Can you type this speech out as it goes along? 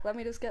Let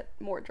me just get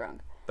more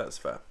drunk. That's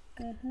fair.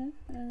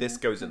 This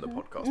goes in the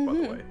podcast, by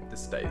the way.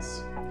 This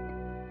stays.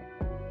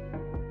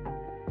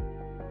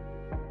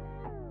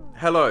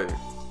 Hello,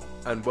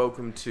 and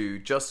welcome to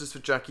Justice for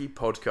Jackie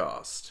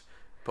podcast.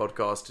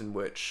 Podcast in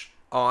which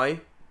I,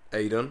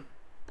 Aidan,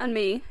 and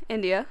me,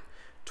 India,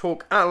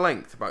 talk at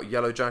length about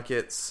Yellow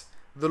Jackets,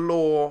 the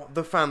lore,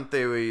 the fan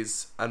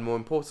theories, and more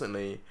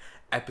importantly,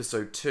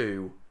 episode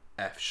 2,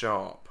 F#.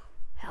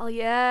 Hell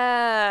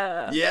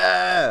yeah!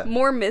 Yeah!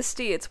 More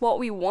Misty, it's what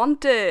we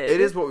wanted.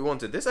 It is what we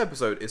wanted. This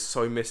episode is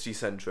so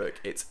Misty-centric,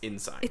 it's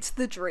insane. It's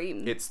the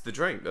dream. It's the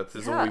dream.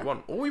 That's all we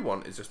want. All we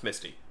want is just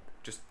Misty.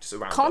 Just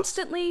around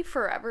Constantly,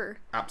 forever.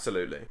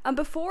 Absolutely. And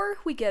before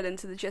we get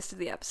into the gist of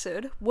the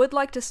episode, would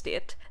like to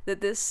state that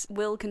this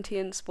will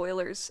contain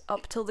spoilers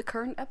up till the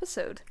current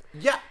episode.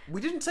 Yeah, we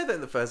didn't say that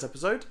in the first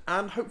episode,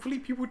 and hopefully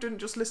people didn't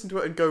just listen to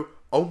it and go,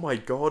 oh my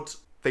god,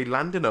 they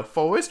land in a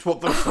forest? What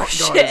the fuck,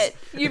 guys? Shit!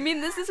 You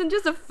mean this isn't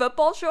just a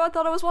football show? I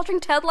thought I was watching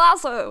Ted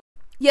Lasso!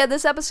 Yeah,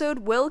 this episode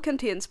will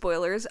contain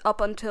spoilers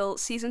up until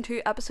Season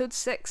 2, Episode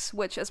 6,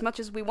 which, as much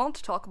as we want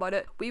to talk about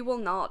it, we will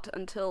not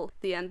until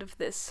the end of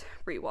this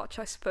rewatch,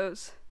 I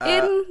suppose.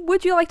 Aiden,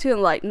 would you like to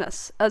enlighten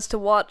us as to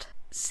what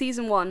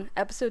Season 1,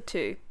 Episode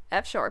 2,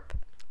 F#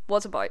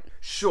 was about?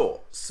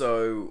 Sure.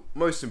 So,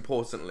 most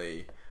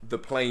importantly, the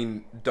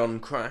plane done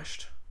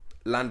crashed,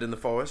 land in the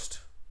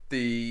forest.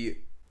 The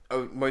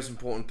most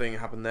important thing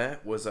happened there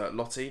was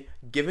Lottie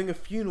giving a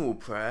funeral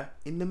prayer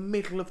in the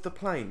middle of the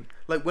plane.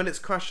 Like, when it's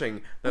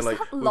crashing, they're was like...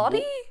 that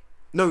Lottie?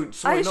 No,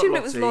 sorry, I assumed not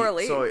it was Lottie. Laura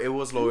Lee. Sorry, it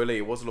was Laura Lee.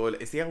 It was Laura Lee.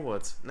 It's the L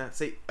words. Nah,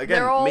 see, again,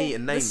 They're all me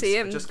and names. the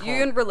same. I just You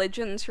can't. and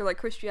religions, you're like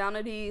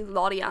Christianity,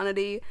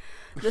 Lottianity,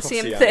 the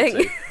same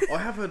Christianity. thing. I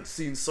haven't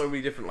seen so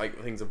many different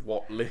things of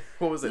what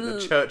was it?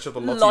 The Church of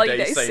the Lottie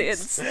Day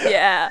Saints.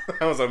 Yeah.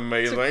 That was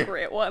amazing. It's a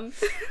great one.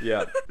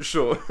 Yeah,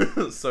 sure.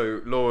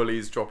 So Laura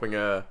Lee's dropping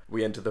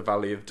we enter the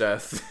Valley of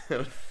Death.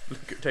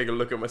 Take a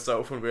look at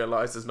myself and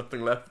realise there's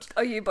nothing left.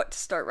 Are you about to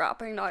start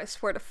rapping now? I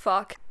swear to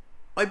fuck.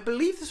 I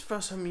believe this is the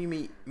first time you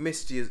meet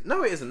Misty.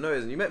 No, it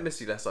isn't. You met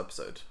Misty last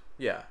episode.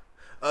 Yeah.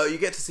 You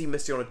get to see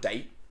Misty on a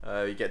date.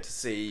 You get to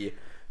see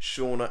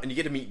Shauna, and you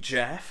get to meet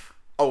Jeff.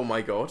 Oh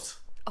my god.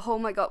 Oh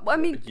my god. Well,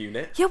 I mean,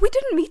 Unit. yeah, we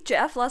didn't meet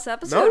Jeff last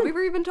episode. No. We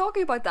were even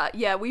talking about that.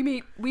 Yeah, we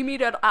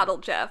meet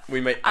adult Jeff. We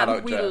meet adult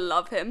and Jeff. we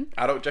love him.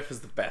 Adult Jeff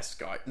is the best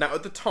guy. Now,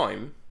 at the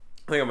time,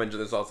 I think I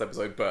mentioned this last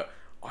episode, but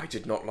I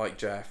did not like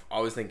Jeff. I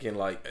was thinking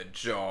like a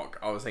jock.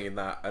 I was thinking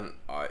that, and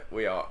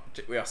we are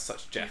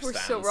such Jeff We're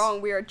stans. so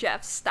wrong. We are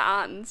Jeff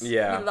stans.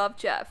 Yeah. We love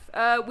Jeff.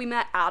 We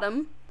met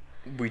Adam.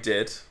 We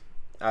did.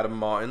 Adam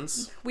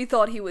Martins. We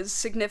thought he was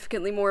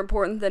significantly more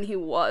important than he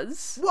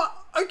was. What?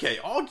 Okay,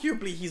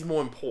 arguably he's more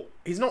important.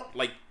 He's not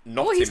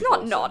not Well, he's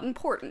important. not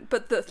important,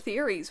 but the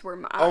theories were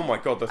mad. Oh my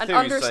god, the and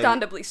theories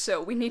understandably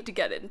so. We need to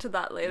get into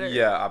that later.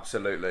 Yeah,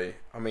 absolutely.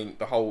 I mean,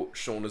 the whole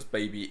Shauna's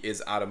baby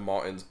is Adam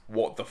Martins.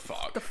 What the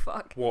fuck?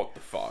 What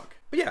the fuck?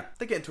 But yeah,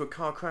 they get into a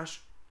car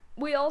crash.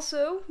 We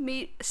also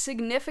meet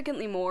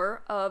significantly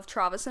more of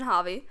Travis and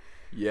Javi.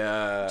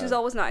 Yeah. Which is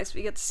always nice.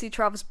 We get to see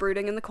Travis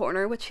brooding in the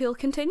corner, which he'll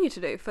continue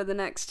to do for the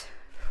next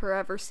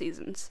forever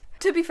seasons.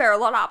 To be fair, a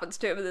lot happens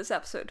to him in this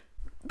episode.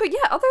 But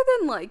yeah, other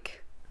than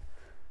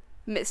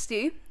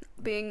Misty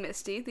being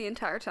Misty the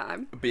entire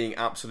time. Being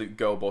absolute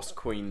girl boss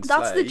queen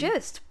That's slay. the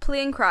gist.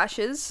 Plane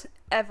crashes,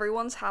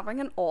 everyone's having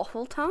an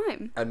awful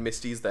time. And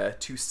Misty's there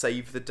to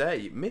save the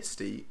day.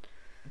 Misty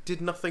did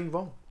nothing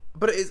wrong.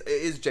 But it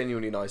is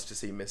genuinely nice to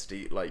see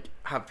Misty,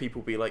 have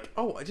people be like,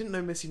 oh, I didn't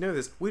know Misty knew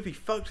this. We'd be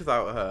fucked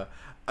without her.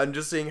 And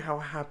just seeing how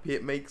happy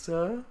it makes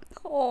her.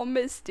 Oh,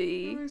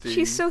 Misty.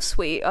 She's so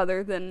sweet,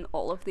 other than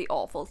all of the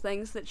awful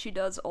things that she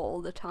does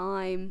all the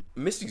time.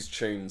 Misty's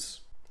tunes.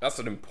 That's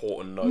an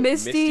important note.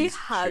 Misty Misty's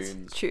has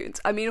tunes.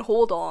 I mean,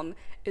 Hold On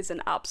is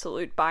an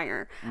absolute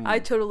banger. I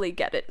totally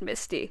get it,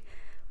 Misty.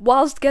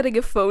 Whilst getting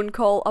a phone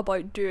call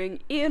about doing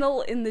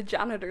anal in the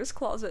janitor's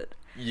closet.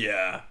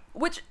 Yeah.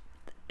 Which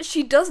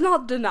she does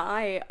not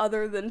deny,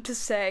 other than to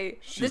say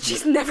that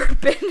she's never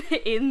been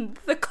in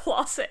the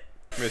closet.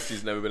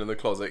 Misty's never been in the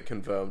closet,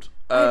 confirmed.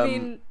 I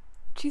mean,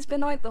 she's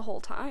been out the whole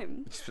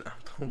time. She's been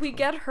out the whole We time.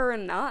 get her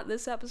and Nat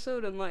this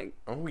episode, and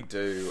Oh, we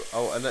do.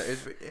 Oh, and that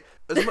is...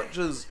 As much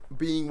as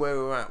being where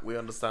we're at, we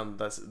understand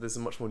there's a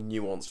much more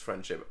nuanced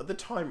friendship. At the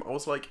time, I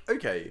was like,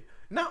 okay,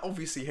 Nat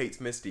obviously hates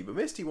Misty, but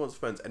Misty wants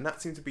friends, and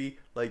Nat seemed to be,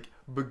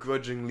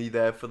 begrudgingly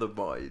there for the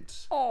ride.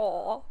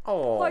 Aww.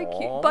 Aww. How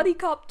cute. Buddy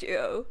cop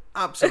duo.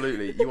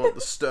 Absolutely. You want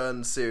the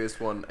stern, serious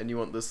one, and you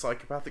want the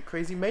psychopathic,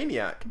 crazy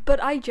maniac.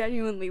 But I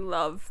genuinely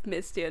love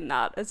Misty and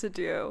Nat as a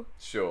duo.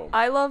 Sure.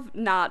 I love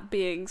Nat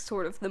being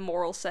sort of the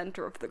moral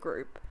center of the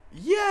group.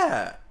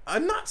 Yeah,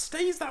 and Nat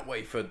stays that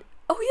way for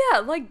Oh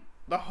yeah,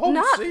 the whole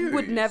Nat series.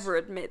 would never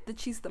admit that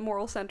she's the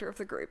moral center of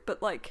the group, but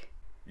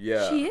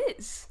yeah. she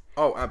is.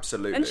 Oh,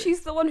 absolutely. And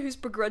she's the one who's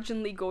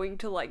begrudgingly going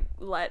to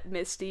let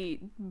Misty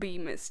be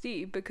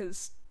Misty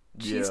because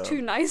she's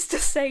too nice to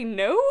say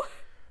no.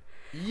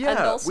 Yeah, and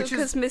also which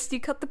because Misty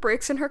cut the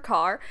brakes in her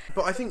car.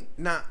 But I think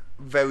Nat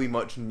very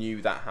much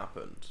knew that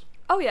happened.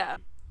 Oh yeah.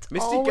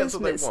 Misty gets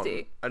what Misty. they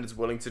want and is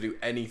willing to do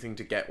anything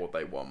to get what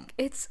they want.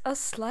 It's a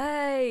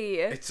sleigh.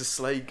 It's a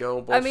sleigh,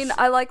 girl boss. I mean,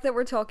 I like that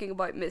we're talking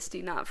about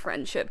Misty Nat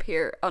friendship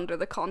here under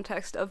the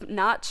context of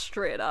Nat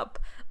straight up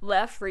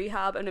left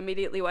rehab and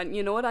immediately went,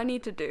 you know what I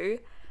need to do?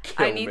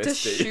 I need to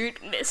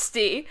shoot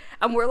Misty.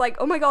 And we're like,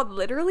 oh my god,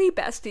 literally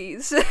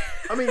besties.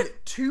 I mean,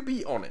 to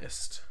be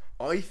honest,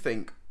 I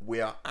think we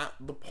are at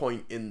the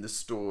point in the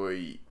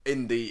story,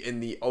 in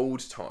the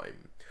old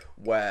time,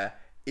 where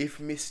if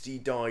Misty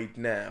died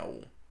now,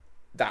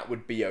 that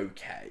would be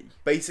okay.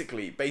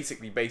 Basically,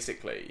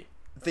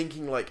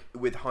 thinking like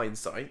with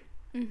hindsight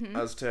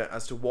as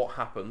to what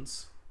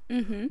happens.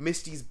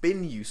 Misty's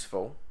been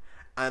useful,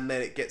 and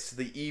then it gets to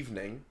the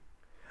evening,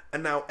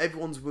 and now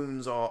everyone's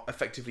wounds are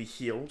effectively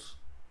healed.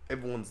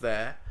 Everyone's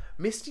there.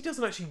 Misty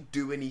doesn't actually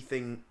do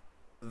anything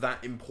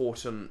that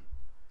important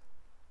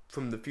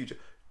from the future.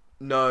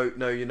 No,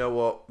 you know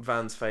what?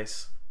 Van's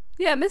face.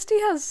 Yeah, Misty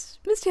has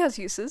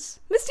uses.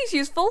 Misty's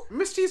useful.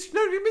 Misty's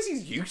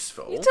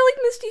useful. You're telling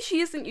Misty she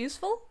isn't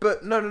useful?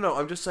 But no.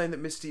 I'm just saying that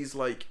Misty's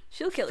like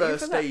She'll kill you for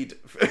first that. aid.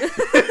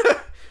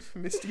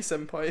 Misty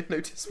senpai,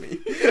 notice me.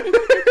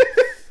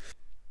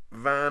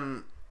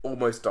 Van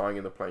almost dying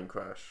in the plane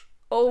crash.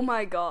 Oh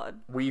my god.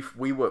 We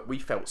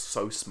felt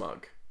so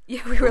smug.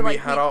 Yeah, we were When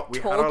like, we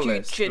told you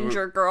list,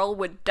 Ginger Girl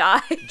would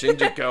die.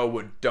 Ginger Girl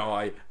would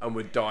die and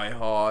would die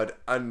hard,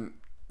 and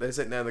they're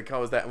sitting there in the car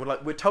was there, and we're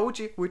like, we told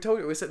you. We're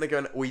sitting there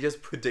going, we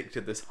just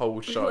predicted this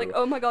whole show. Like,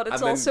 oh my god, it's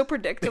And all then- so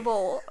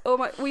predictable. Oh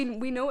my, we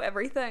know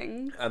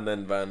everything. And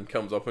then Van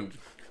comes up and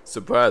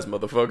surprise,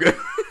 motherfucker.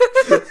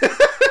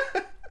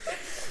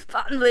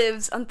 Van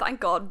lives, and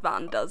thank God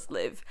Van does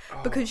live,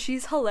 because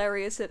she's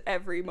hilarious at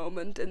every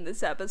moment in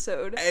this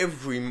episode.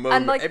 Every moment,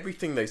 And, like,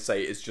 everything they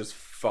say is just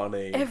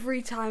funny.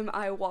 Every time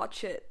I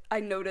watch it, I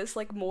notice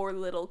like more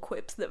little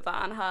quips that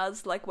Van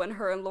has, like when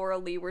her and Laura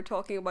Lee were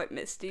talking about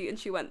Misty, and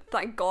she went,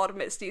 "Thank God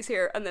Misty's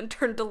here," and then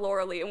turned to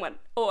Laura Lee and went,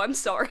 "Oh, I'm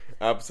sorry."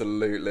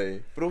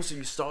 Absolutely. But also,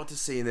 you start to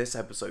see in this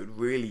episode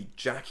really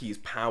Jackie's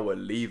power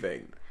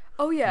leaving.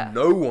 Oh yeah.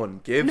 No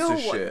one gives No a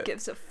one shit.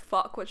 gives a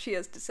fuck what she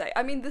has to say.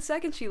 I mean, the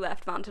second she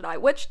left Van to die,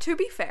 which, to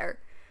be fair,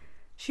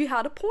 she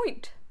had a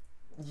point.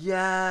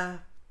 Yeah.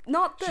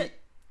 Not that,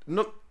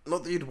 Not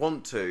that you'd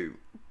want to.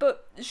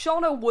 but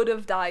Shauna would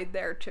have died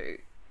there too.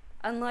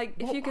 And like,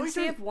 if Well, you can I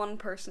save don't- one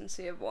person,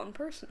 save one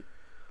person.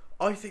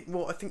 I think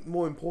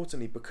more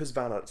importantly, because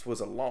Van was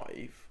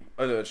alive,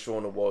 I know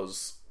Shauna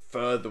was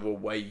further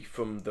away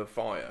from the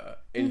fire.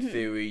 In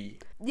theory,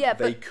 Yeah,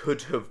 they but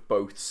could have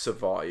both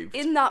survived.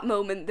 in that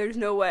moment, there's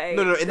no way.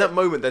 No, in that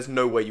moment, there's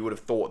no way you would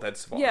have thought they'd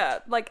survived. Yeah,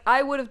 like,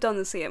 I would have done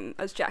the same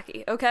as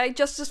Jackie, okay?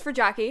 Justice for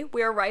Jackie,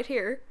 we are right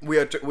here. We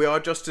are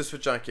justice for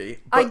Jackie.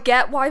 I But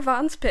get why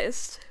Van's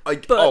pissed. I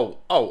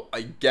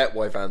get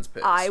why Van's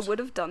pissed. I would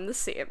have done the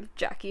same.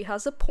 Jackie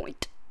has a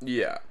point.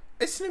 Yeah,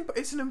 it's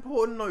an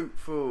important note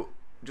for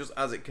just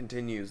as it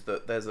continues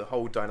that there's a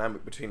whole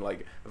dynamic between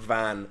like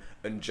Van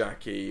and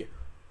Jackie,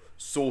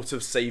 sort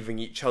of saving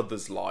each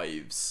other's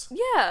lives.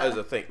 Yeah. As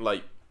a thing,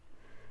 like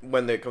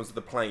when it comes to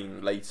the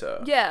plane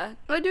later. Yeah,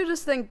 I do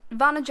just think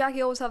Van and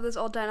Jackie always have this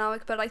odd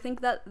dynamic, but I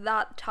think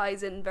that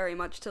ties in very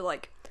much to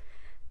like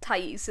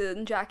Thais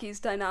and Jackie's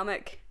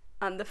dynamic,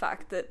 and the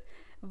fact that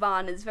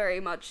Van is very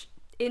much,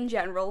 in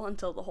general,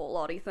 until the whole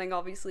Lottie thing,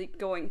 obviously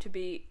going to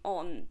be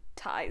on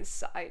Ty's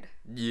side.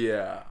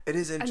 Yeah, it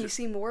is And you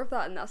interesting. see more of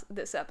that in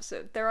this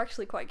episode. They're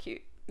actually quite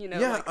cute. You know,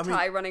 Yeah, like I mean-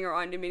 Ty running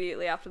around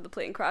immediately after the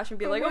plane crash and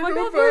be like, my "Oh my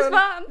god, God, where's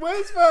Van?"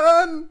 Where's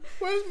Van?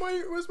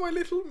 Where's my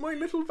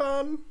little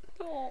Van?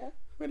 Aw.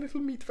 My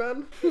little meat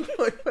Van.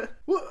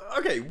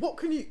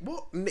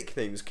 What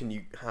nicknames can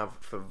you have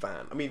for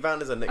Van? I mean,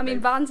 Van is a I nickname. mean,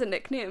 Van's a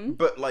nickname.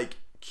 But like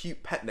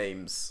cute pet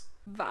names.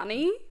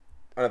 Vanny?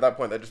 And at that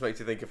point, that just makes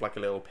you think of like a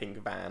little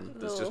pink van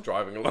that's Little- just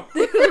driving along.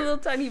 Little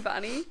tiny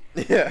Vanny.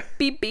 Yeah.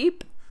 Beep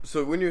beep.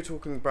 So when you were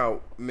talking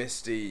about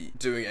Misty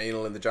doing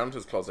anal in the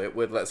janitor's closet,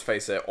 with let's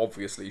face it,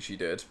 obviously she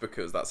did,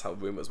 because that's how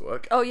rumors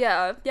work. Oh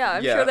yeah, I'm Yeah.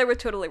 sure they were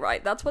totally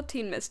right. That's what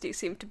Teen Misty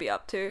seemed to be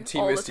up to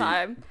Teen all Misty the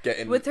time.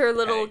 getting With her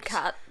little pegged.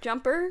 cat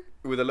jumper.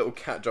 With a little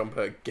cat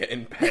jumper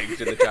getting pegged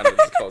in the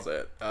janitor's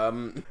closet.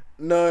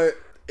 No,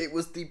 it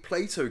was the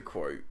Plato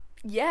quote.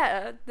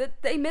 Yeah,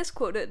 that they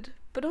misquoted,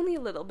 but only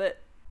a little bit.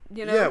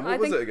 You know, Yeah, I what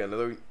was think it again?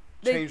 They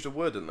they- changed a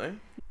word, didn't they?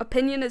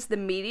 opinion is the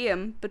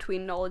medium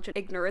between knowledge and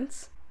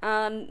ignorance,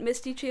 and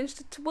Misty changed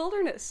it to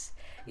wilderness.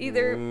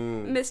 Either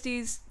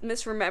Misty's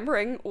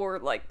misremembering, or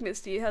like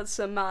Misty has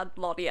some mad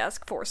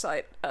Lottie-esque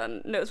foresight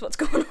and knows what's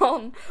going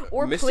on,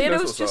 or Misty knows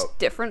Plato's what's just up.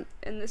 different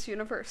in this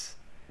universe.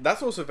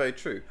 That's also very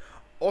true.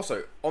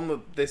 Also,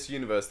 on this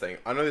universe thing,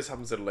 I know this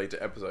happens in a later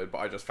episode, but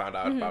I just found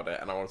out about it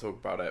and I want to talk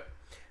about it.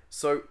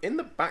 So, in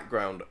the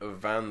background of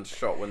Van's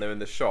shot, when they're in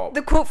the shop,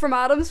 The quote from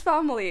Adam's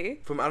Family.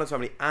 from Addams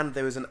Family, and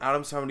there was an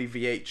Addams Family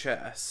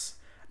VHS.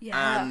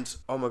 Yeah. And,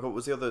 oh my god, what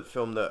was the other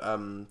film that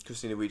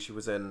Christina Ricci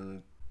was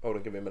in? Hold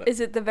on, give me a minute. Is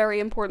it the very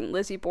important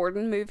Lizzie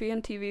Borden movie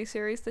and TV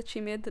series that she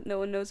made that no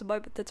one knows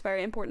about, but that's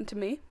very important to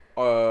me?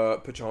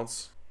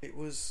 Perchance. It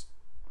was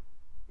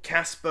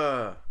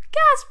Casper.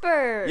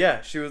 Casper!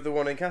 Yeah, she was the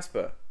one in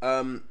Casper.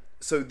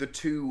 So the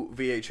two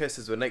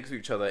VHSs were next to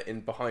each other in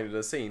behind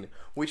the scene,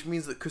 which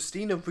means that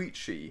Christina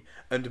Ricci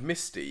and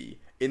Misty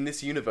in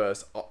this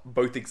universe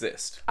both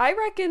exist. I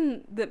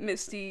reckon that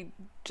Misty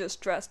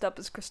just dressed up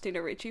as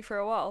Christina Ricci for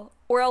a while.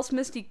 Or else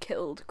Misty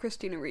killed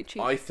Christina Ricci.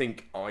 I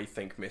think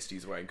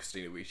Misty's wearing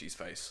Christina Ricci's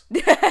face.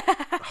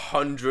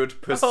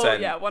 100%. Oh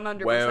yeah,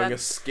 100%. Wearing a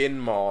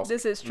skin mask.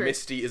 This is true.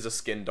 Misty is a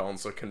skin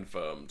dancer,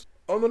 confirmed.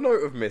 On the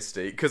note of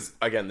Misty, because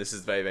again, this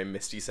is very, very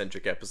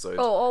Misty-centric episode.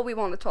 Oh, all we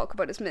want to talk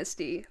about is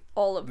Misty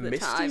all of the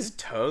time. Misty's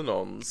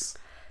turn-ons.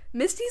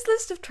 Misty's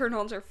list of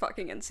turn-ons are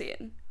fucking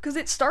insane. Because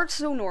it starts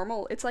so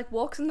normal. It's like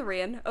walks in the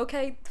rain.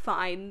 Okay,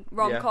 fine.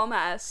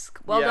 Rom-com-esque.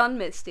 Well done,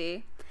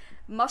 Misty.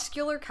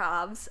 Muscular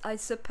calves, I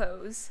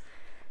suppose.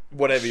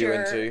 Whatever you're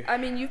into. I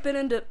mean, you've been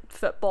into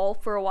football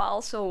for a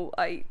while, so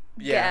I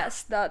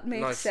guess that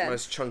makes sense.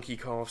 Nice chunky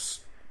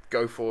calves.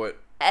 Go for it.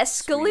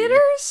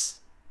 Escalators?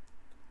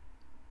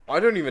 I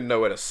don't even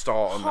know where to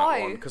start on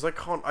that one because I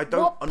don't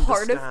what understand.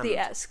 Part of the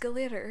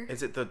escalator?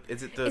 Is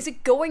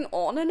it going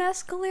on an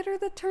escalator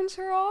that turns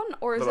her on,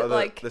 or is it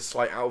like the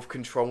slight out of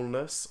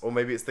controlness, or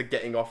maybe it's the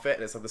getting off it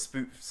and it's like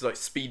the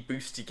speed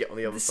boost you get on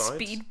the other side.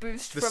 Speed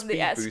boost from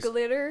the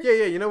escalator.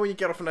 Yeah, you know when you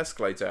get off an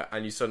escalator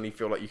and you suddenly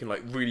feel like you can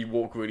like really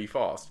walk really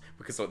fast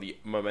because like the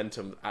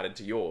momentum added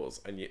to yours,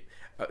 and you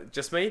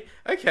just me,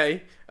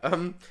 okay,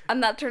 and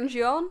that turns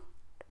you on.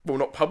 Well,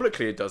 not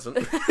publicly, it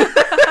doesn't.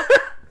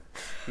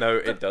 No,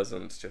 it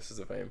doesn't, just as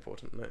a very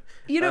important note.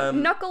 You know,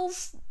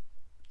 Knuckles,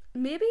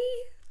 maybe?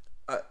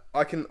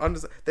 I can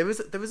understand. There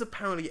is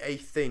apparently a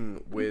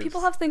thing with...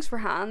 People have things for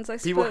hands, I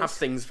suppose. People have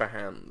things for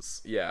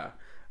hands, yeah.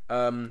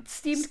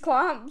 Steamed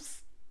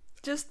clams.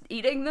 Just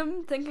eating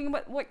them, thinking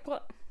about,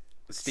 what?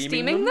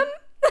 Steaming them?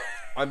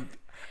 I'm...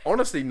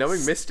 Honestly,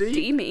 knowing Misty,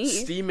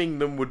 steaming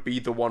them would be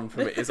the one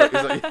for me. It's like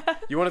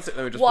you want to sit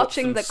there and just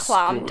watching the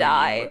clam scream.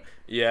 die.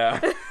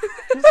 Yeah.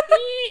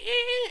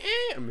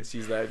 And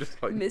Misty's there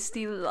just like...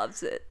 Misty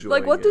loves it.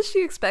 Like, what does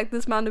she expect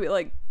this man to be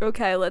like,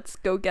 okay, let's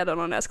go get on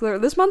an escalator?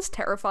 This man's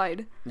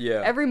terrified.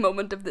 Yeah. Every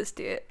moment of this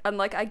date. And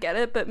like, I get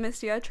it, but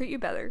Misty, I treat you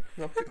better.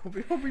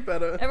 I'll be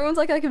better. Everyone's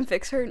like, I can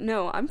fix her.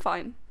 No, I'm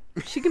fine.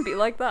 She can be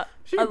like that.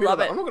 I love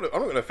it. I'm not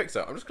gonna fix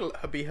her. I'm just gonna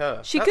let her be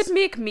her. She could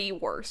make me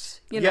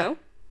worse, you know?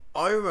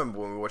 I remember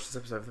when we watched this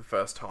episode for the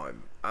first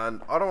time,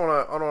 and I don't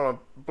want to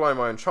blow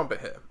my own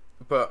trumpet here,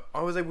 but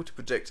I was able to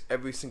predict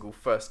every single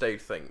first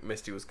aid thing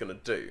Misty was going to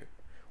do,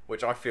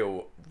 which I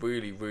feel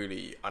really,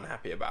 really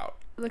unhappy about.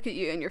 Look at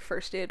you and your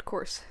first aid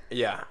course.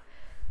 Yeah.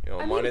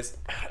 Mine is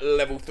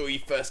level 3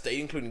 first aid,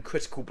 including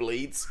critical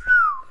bleeds.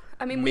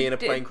 I mean, me we in a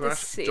did plane crash,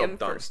 the same job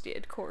done. first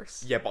aid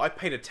course. Yeah, but I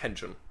paid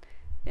attention.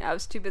 Yeah, I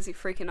was too busy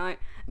freaking out.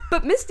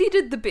 But Misty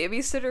did the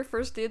babysitter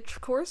first aid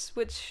course,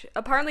 which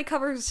apparently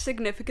covers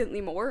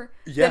significantly more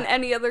than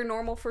any other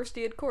normal first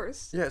aid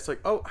course. Yeah, it's like,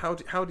 oh, how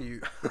do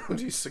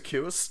you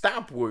secure a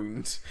stab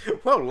wound?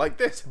 Well, like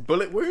this,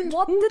 bullet wound.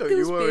 What did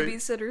those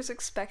babysitters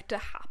expect to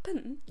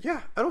happen?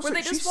 Yeah, and also were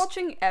they just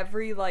watching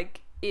every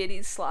like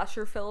 80s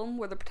slasher film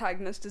where the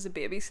protagonist is a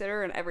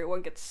babysitter and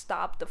everyone gets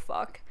stabbed to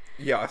fuck?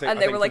 Yeah, I think.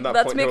 And they were like,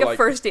 let's make a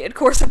first aid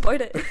course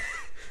about it.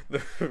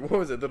 What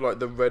was it?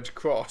 The Red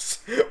Cross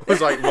was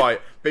like,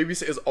 right,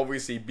 babysitters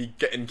obviously be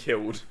getting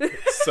killed,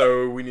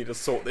 so we need to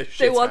sort this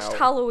shit out. They watched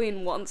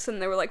Halloween once and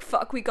they were like,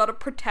 fuck, we gotta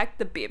protect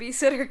the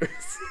babysitters.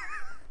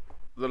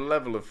 The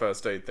level of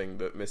first aid thing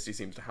that Misty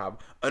seems to have,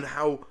 and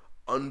how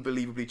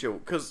unbelievably chill,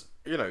 because,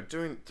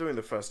 doing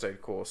the first aid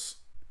course,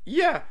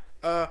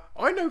 I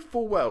know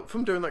full well,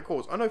 from doing that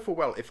course,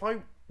 if I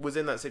was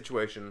in that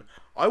situation,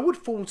 I would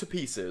fall to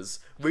pieces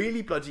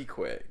really bloody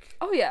quick.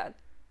 Oh yeah.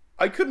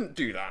 I couldn't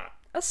do that.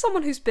 As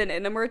someone who's been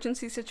in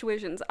emergency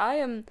situations, I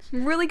am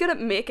really good at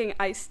making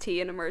iced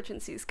tea in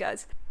emergencies,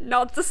 guys.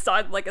 Not to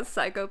sound like a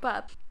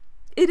psychopath.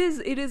 It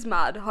is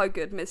mad how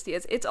good Misty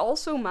is. It's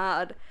also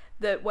mad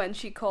that when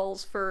she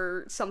calls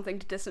for something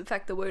to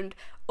disinfect the wound,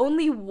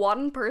 only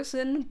one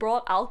person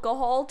brought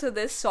alcohol to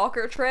this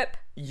soccer trip.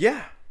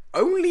 Yeah.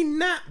 Only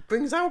Nat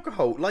brings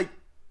alcohol. Like,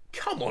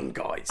 come on,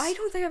 guys. I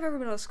don't think I've ever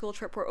been on a school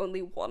trip where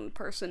only one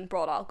person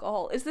brought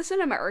alcohol. Is this an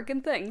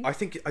American thing?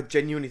 I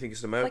genuinely think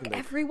it's an American thing.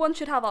 Like, everyone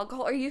should have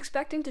alcohol. Are you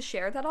expecting to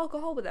share that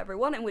alcohol with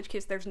everyone, in which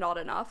case there's not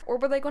enough? Or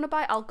were they going to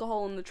buy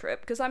alcohol on the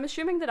trip? Because I'm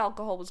assuming that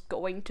alcohol was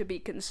going to be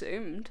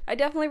consumed. I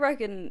definitely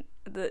reckon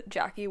that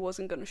Jackie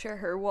wasn't going to share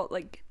her,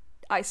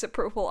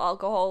 isopropyl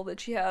alcohol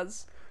that she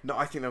has. No,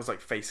 I think that was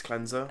like face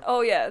cleanser.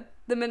 Oh yeah,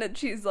 the minute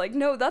she's like,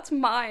 no, that's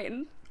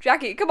mine.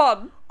 Jackie, come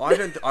on. I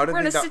don't We're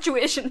in a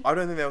situation. I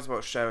don't think that was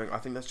about sharing. I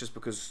think that's just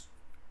because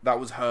that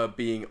was her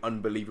being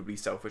unbelievably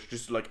selfish.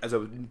 Just like as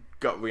a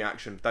gut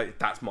reaction,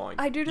 that's mine.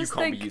 I do just you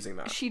can't think be using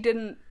that. She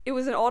didn't. It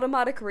was an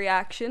automatic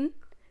reaction.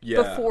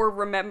 Yeah. Before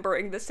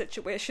remembering the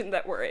situation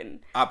that we're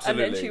in.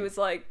 Absolutely. And then she was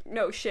like,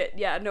 no shit,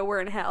 no,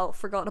 we're in hell,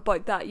 forgot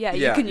about that,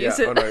 you can use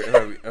it. Oh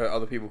no,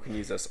 other people can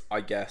use this,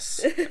 I guess.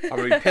 I'm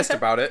really pissed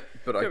about it,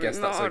 but I guess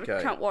that's okay.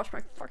 I can't wash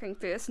my fucking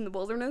face in the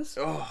wilderness.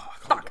 Oh,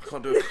 I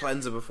can't do a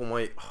cleanser before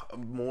my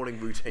morning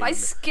routine. My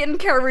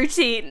skincare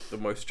routine. The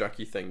most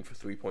Jackie thing for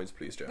 3 points,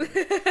 please, Jeremy.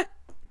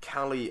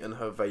 Callie and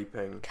her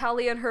vaping.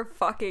 Callie and her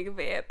fucking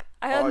vape.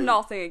 I have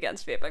nothing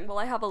against vaping. Well,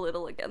 I have a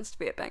little against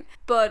vaping,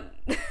 but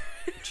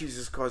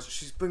Jesus Christ,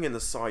 she's bringing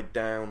the side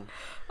down.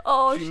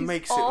 Oh, she she's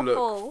makes awful. it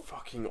look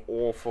fucking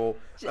awful.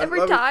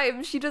 Every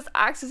time she just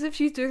acts as if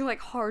she's doing like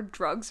hard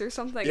drugs or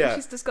something. Yeah. And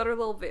she's just got her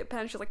little vape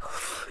pen. She's like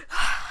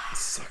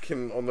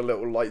sucking on the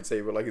little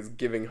lightsaber like it's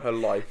giving her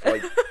life.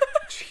 Like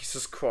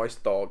Jesus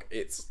Christ, dog.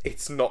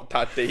 It's not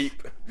that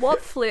deep.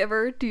 What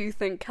flavor do you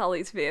think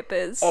Callie's vape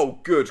is? Oh,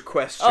 good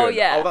question. Oh,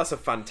 yeah. Oh, that's a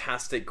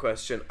fantastic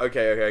question.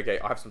 Okay.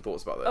 I have some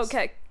thoughts about this.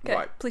 Okay.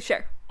 Right. Please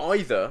share.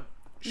 Either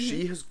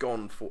she has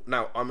gone for...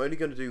 Now, I'm only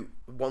going to do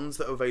ones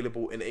that are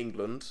available in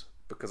England,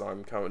 because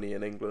I'm currently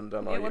in England,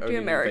 and I What only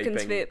do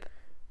Americans vaping. vape?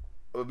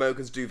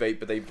 Americans do vape,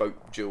 but they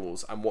vote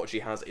jewels, and what she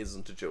has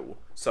isn't a jewel.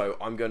 So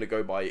I'm going to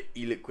go by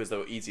e-liquids that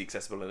are easy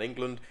accessible in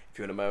England. If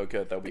you're in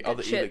America, there'll be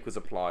other e-liquids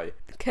apply.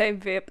 Okay,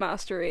 Vape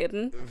Master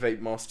Aiden. Vape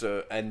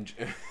Master and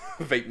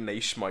Vape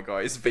Nation, my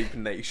guys. Vape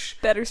Nation.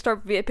 Better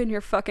start vaping your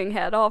fucking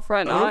head off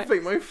right now. I'll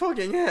vape my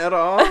fucking head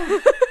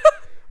off.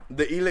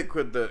 The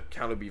e-liquid that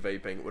Cal be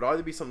vaping would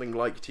either be something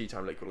like Tea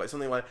Time Liquid, like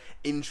something like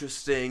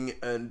interesting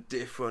and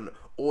different,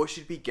 or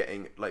she'd be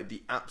getting like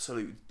the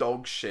absolute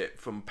dog shit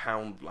from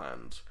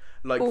Poundland.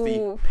 Like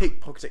the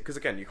pickpocketing, because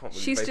again, you can't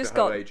really She's vape just at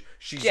got her age.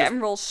 She's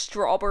general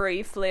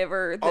strawberry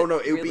flavour. oh no,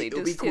 it would really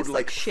be called tastes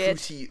like shit.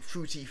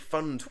 fruity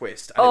fun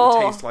twist, and it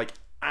would taste like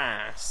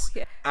ass.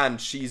 Yeah.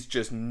 And she's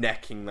just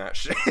necking that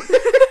shit.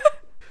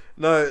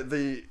 No,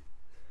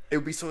 it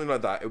would be something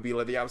like that. It would be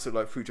like the absolute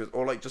like fruit twist,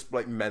 or like just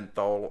like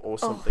menthol or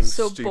something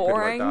so stupid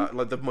boring. like that.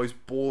 Like the most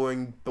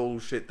boring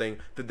bullshit thing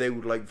that they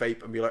would like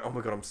vape and be like, oh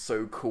my god, I'm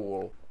so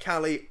cool.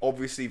 Callie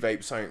obviously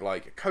vapes something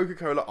like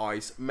Coca-Cola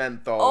Ice,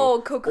 menthol,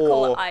 Oh,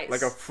 Coca-Cola or Ice.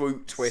 like a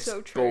fruit twist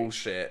So true.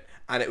 bullshit,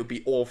 and it would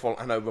be awful,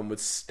 and everyone would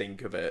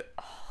stink of it.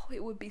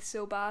 It would be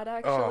so bad,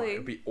 actually.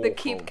 it'd be The awful.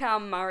 Keep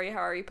Calm Marry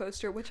Harry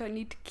poster, which I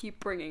need to keep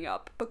bringing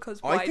up,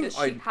 because I why think does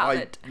she have I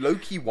it?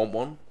 low-key want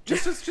one.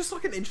 Just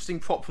like an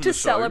interesting prop from To the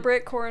show.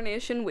 celebrate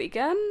Coronation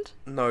Weekend?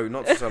 No,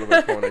 not to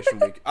celebrate Coronation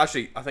Week.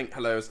 Actually, I think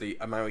hilariously,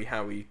 a Marry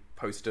Harry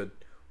poster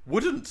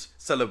wouldn't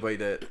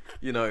celebrate it.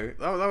 You know,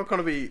 that would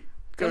kind of be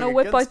going Gonna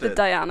whip out against the it.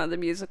 Diana the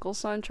Musical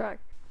soundtrack.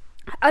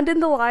 And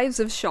in the lives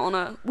of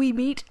Shauna, we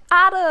meet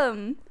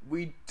Adam,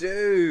 We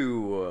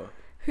do.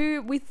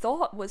 who we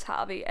thought was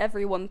Javi.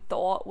 Everyone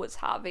thought was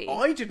Javi.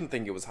 I didn't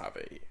think it was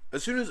Javi.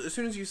 As soon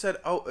as you said,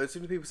 as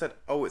soon as people said,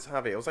 oh, it's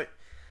Javi, I was like,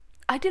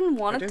 I didn't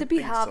want it don't to be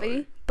think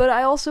Javi, so. but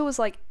I also was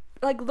like,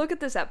 look at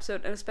this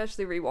episode, and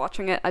especially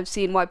rewatching it, I've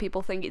seen why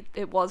people think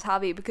it was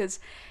Javi, because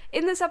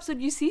in this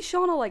episode, you see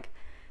Shauna, like,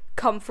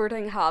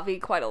 comforting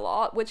Javi quite a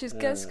lot, which is,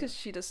 guess, because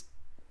she just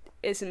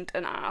isn't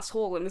an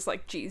asshole, and is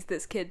like, geez,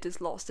 this kid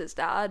just lost his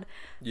dad.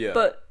 yeah.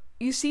 But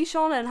you see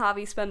Shauna and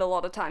Javi spend a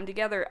lot of time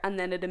together, and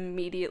then it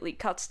immediately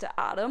cuts to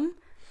Adam.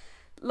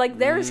 Like,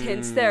 there's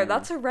hints there.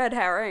 That's a red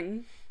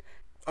herring.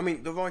 I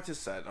mean, the writers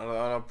said, and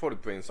I'll probably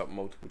bring this up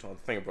multiple times,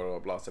 I think I brought it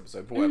up last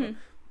episode, but whatever.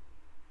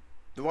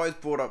 The writers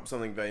brought up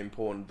something very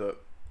important, that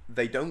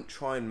they don't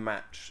try and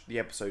match the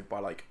episode by,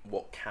 like,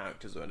 what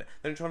characters are in it.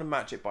 They don't try to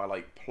match it by,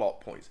 like,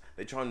 plot points.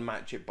 They try and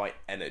match it by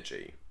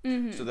energy.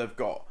 So they've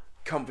got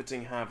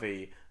comforting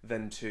Javi,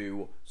 then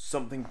to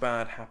something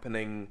bad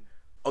happening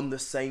on the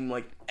same,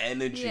 like,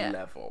 energy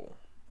level.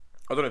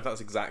 I don't know if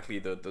that's exactly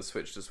the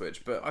switch to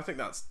switch, but I think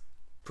that's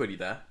pretty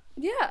there.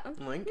 Yeah.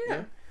 Like,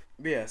 yeah.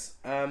 Yes.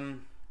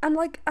 And,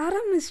 like,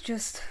 Adam is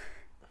just...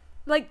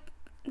 Like,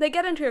 they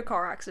get into a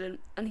car accident,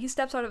 and he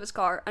steps out of his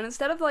car, and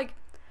instead of, like,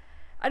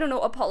 I don't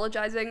know,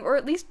 apologizing, or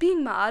at least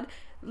being mad,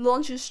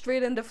 launches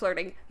straight into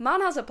flirting.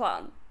 Man has a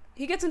plan.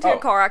 He gets into a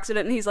car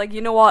accident, and he's like,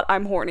 you know what,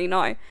 I'm horny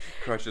now.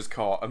 Crashes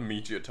car,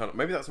 immediate turn.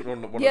 Maybe that's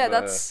one of Yeah, the...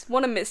 that's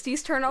one of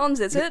Misty's turn-ons,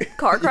 is it?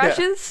 Car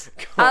crashes?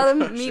 Car Adam,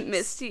 crashes. meet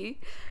Misty.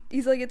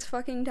 He's like, it's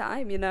fucking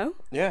time, you know?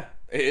 Yeah,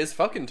 it is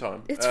fucking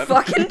time. It's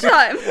fucking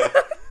time.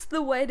 It's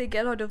the way to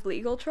get out of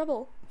legal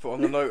trouble. But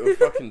on the note of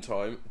fucking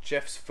time,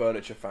 Jeff's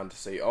furniture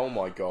fantasy. Oh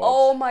my god.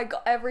 Oh my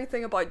god,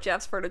 everything about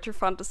Jeff's furniture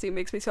fantasy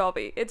makes me so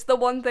happy. It's the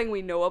one thing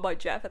we know about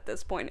Jeff at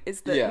this point,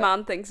 is that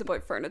man thinks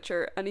about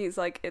furniture, and he's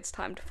like, it's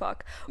time to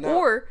fuck. No.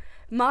 Or,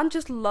 man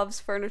just loves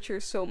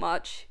furniture so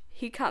much,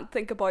 he can't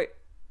think about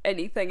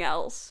anything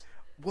else.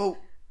 Well,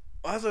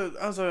 as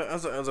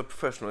a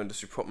professional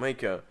industry prop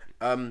maker,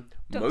 Don't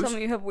tell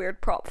me you have weird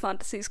prop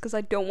fantasies, because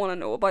I don't want to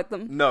know about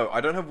them. No,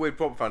 I don't have weird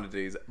prop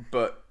fantasies,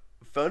 but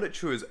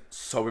furniture is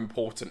so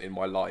important in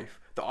my life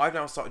that I've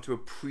now started to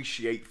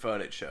appreciate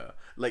furniture.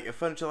 Like, a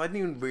furniture I didn't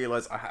even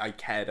realise I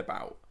cared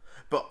about.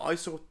 But I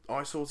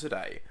saw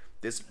today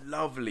this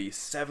lovely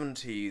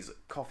 70s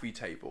coffee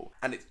table,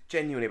 and it's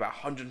genuinely about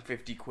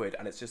 150 quid,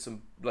 and it's just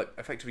some, like,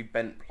 effectively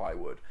bent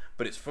plywood,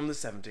 but it's from the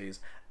 70s,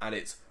 and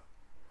it's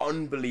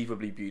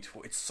unbelievably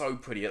beautiful. It's so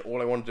pretty, and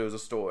all I want to do is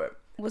restore it.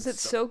 Was it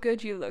so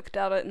good you looked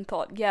at it and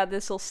thought, yeah,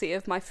 this'll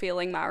save my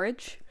failing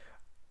marriage?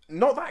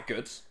 Not that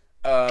good.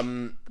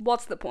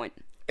 What's the point?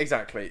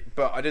 Exactly,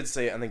 but I did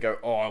see it and then go,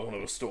 oh, I want to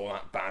restore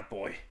that bad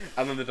boy.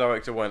 And then the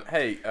director went,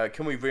 hey,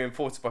 can we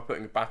reinforce it by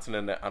putting a baton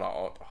in it? And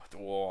I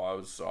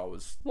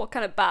was... What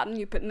kind of baton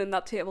you putting in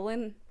that table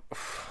in?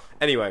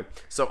 Anyway,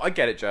 so I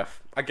get it,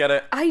 Jeff. I get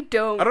it. I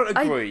don't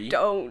agree. I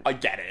don't. I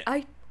get it.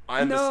 I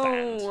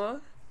understand. No.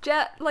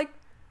 Like,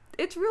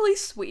 it's really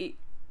sweet.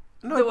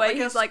 No, the way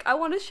he's like, I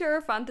want to share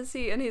a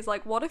fantasy, and he's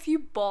like, what if you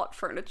bought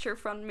furniture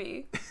from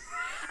me?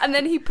 And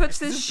then he puts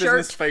his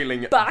shirt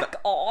back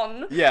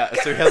on. Yeah,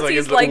 so he has like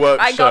his little like, work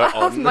I shirt gotta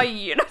on. have my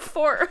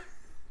uniform.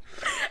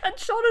 And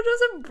Shauna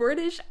does a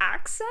British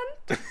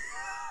accent.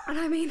 And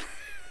I mean,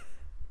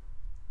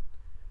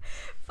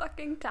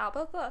 fucking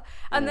Tabitha.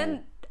 And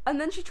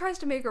then she tries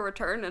to make a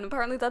return, and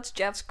apparently that's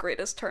Jeff's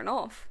greatest turn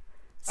off.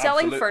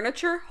 Selling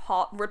furniture,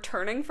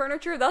 returning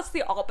furniture, that's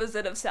the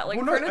opposite of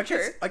selling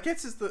furniture. I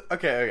guess it's the...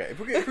 Okay. If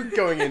we're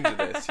going into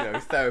this,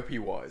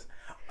 therapy-wise,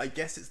 I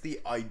guess it's the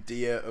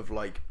idea of,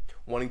 like,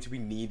 wanting to be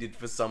needed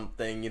for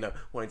something,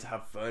 wanting to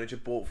have furniture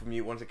bought from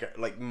you, wanting to get,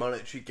 like,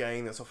 monetary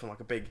gain. That's often,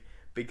 like, a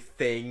big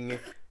thing.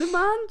 The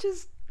man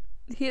just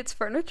hates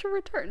furniture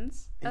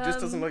returns. He just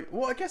doesn't like...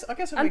 Well, I guess it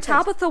and makes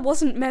Tabitha sense.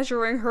 wasn't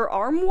measuring her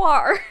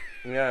armoire.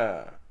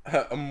 Yeah.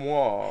 Her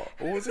armoire.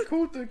 What was it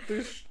called?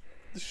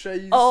 The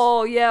chaise.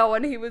 Oh, yeah,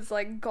 when he was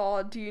like,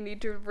 God, do you need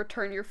to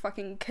return your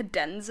fucking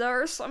cadenza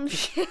or some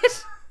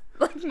shit?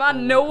 Like,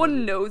 man, no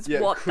one knows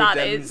what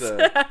credenza.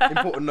 that is.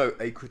 Important note,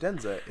 a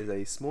credenza is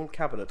a small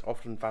cabinet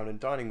often found in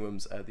dining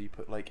rooms that you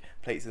put, like,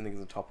 plates and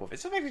things on top of.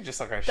 It's basically just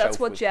like a shelf. That's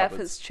what with Jeff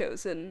cupboards. has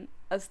chosen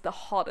as the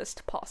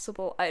hottest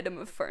possible item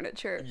of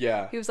furniture.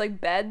 Yeah. He was like,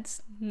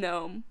 beds?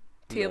 No.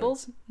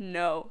 Tables?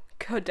 No.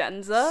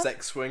 Cadenza?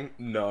 Sex swing?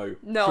 No.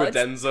 No,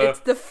 credenza? it's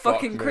the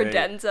fucking Fuck me.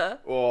 credenza.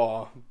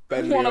 Oh,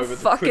 bend me Wanna over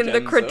fuck in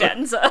the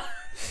credenza. credenza.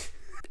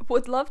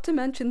 Would love to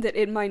mention that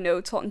in my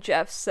notes on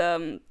Jeff's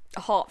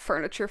hot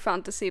furniture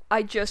fantasy,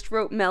 I just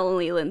wrote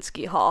Melanie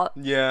Linsky hot.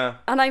 Yeah.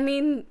 And I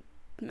mean,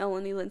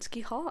 Melanie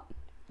Linsky hot.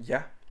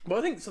 Yeah. But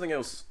I think something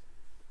else,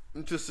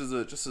 just as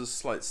a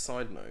slight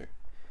side note,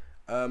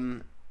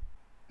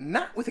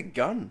 Nat with a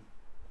gun.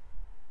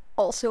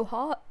 Also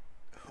hot.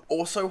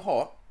 Also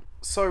hot.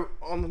 So,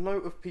 on the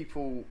note of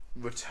people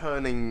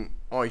returning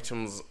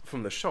items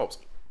from the shops,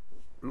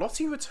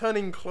 Lottie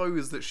returning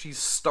clothes that she's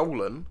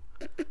stolen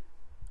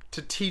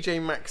to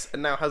TJ Maxx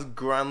and now has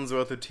grand's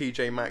worth of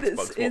TJ Maxx bucks.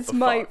 What This is the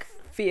my fuck?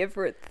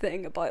 favourite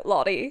thing about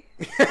Lottie.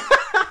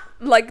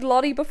 Like,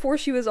 Lottie before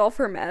she was off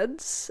her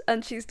meds,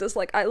 and she's just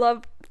like, I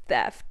love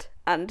theft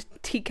and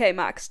TJ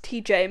Maxx.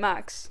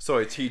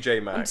 Sorry,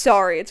 TJ Maxx. I'm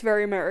sorry, it's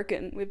very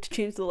American. We have to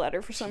change the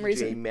letter for some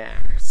reason. TJ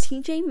Maxx.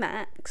 TJ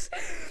Maxx.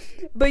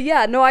 But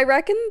yeah, no, I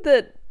reckon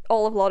that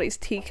all of Lottie's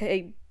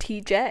TJ.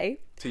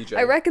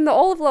 I reckon that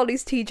all of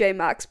Lottie's TJ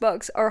Maxx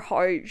bucks are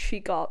how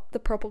she got the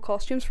purple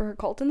costumes for her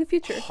cult in the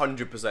future.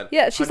 100%.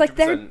 Yeah, she's 100%. like,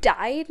 they're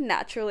dyed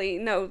naturally.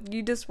 No,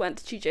 you just went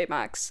to TJ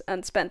Maxx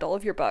and spent all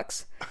of your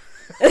bucks.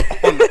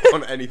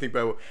 on anything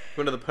purple.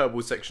 Went to the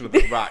purple section of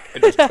the rack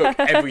and just took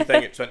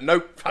everything. It went,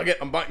 nope, fuck it,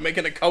 I'm back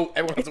making a cult.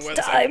 Everyone has to wear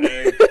the same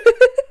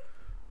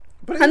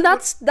thing. And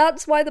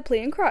that's why the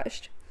plane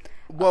crashed.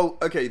 Well,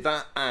 okay,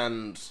 that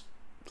and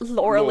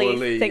Laura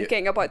Lee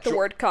thinking about the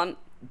word cunt.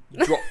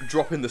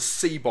 dropping the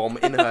C-bomb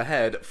in her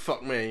head.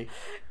 Fuck me.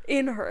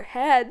 In her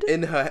head?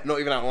 In her, not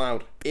even out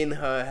loud. In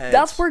her head.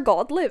 That's where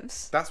God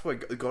lives. That's where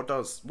God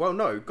does. Well,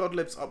 no, God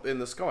lives up in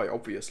the sky,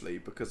 obviously,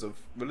 because of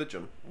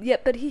religion. Yeah,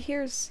 but he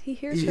hears He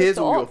hears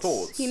all your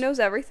thoughts. He knows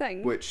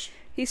everything. Which...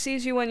 He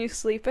sees you when you're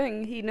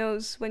sleeping. He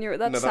knows when you're...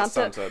 That's That's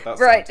Santa. That's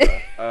right.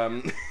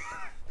 Santa.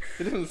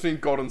 The difference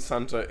between God and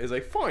Santa is a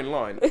fine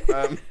line.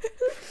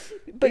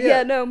 But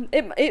yeah, no,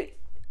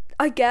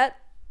 I get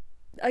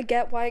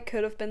why it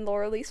could have been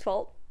Laura Lee's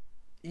fault.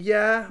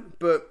 Yeah,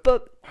 but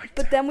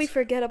then we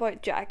forget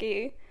about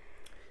Jackie.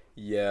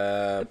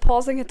 Yeah.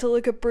 Pausing it to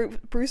look at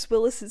Bruce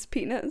Willis's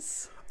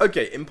penis.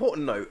 Okay,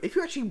 important note. If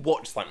you actually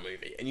watch that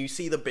movie and you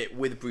see the bit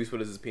with Bruce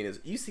Willis's penis,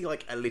 you see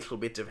like a little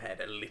bit of head,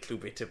 a little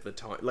bit of the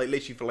time, like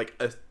literally for like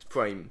a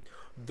frame.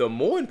 The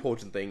more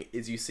important thing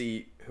is you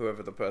see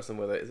whoever the person,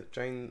 whether is it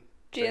Jane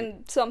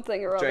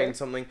something or other.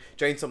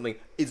 Jane something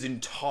is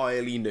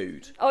entirely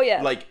nude. Oh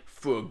yeah. Like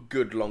for a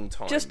good long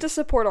time. Just to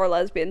support our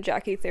lesbian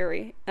Jackie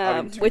theory,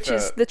 which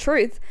is the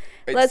truth.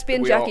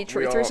 Lesbian Jackie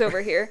truthers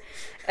over here.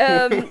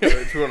 To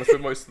be honest,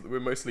 we're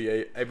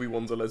mostly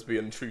everyone's a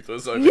lesbian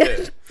truthers over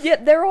here. Yeah,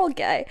 they're all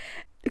gay.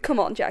 Come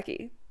on,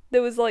 Jackie.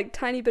 There was like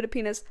tiny bit of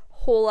penis,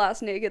 whole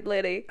ass naked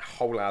lady.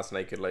 Whole ass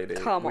naked lady.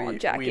 Come on,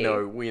 Jackie. We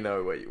know we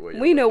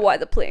know why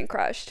the plane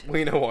crashed.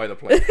 We know why the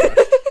plane crashed.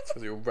 It's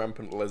because of your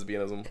rampant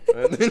lesbianism.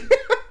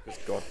 Because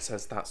God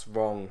says that's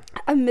wrong.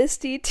 A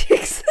Misty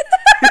takes...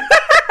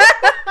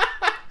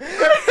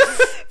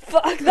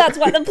 Fuck, that's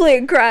why the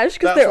plane crashed,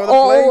 because they're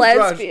all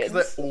lesbians.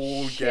 They're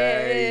all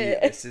gay.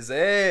 This is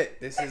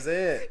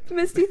it.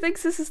 Misty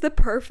thinks this is the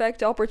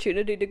perfect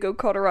opportunity to go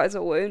cauterize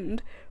a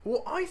wound.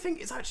 Well, I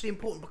think it's actually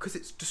important because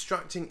it's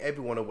distracting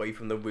everyone away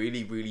from the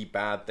really, really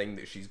bad thing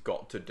that she's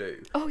got to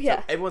do. Oh,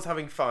 yeah. So everyone's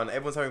having fun,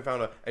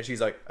 and she's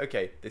like,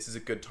 okay, this is a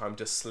good time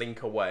to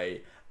slink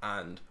away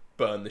and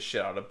burn the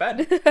shit out of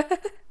Ben.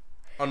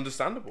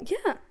 Understandable.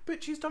 Yeah.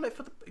 But she's done it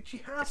for she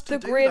has to The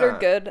do greater that.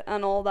 good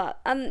and all that.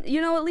 And,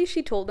 you know, at least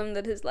she told him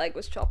that his leg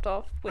was chopped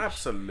off. Which,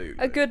 Absolutely.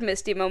 a good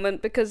Misty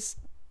moment, because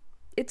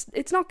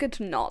it's not good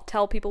to not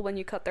tell people when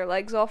you cut their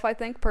legs off, I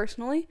think,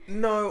 personally.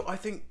 No, I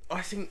think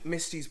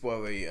Misty's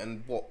worry,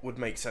 and what would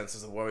make sense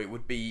as a worry,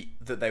 would be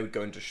that they would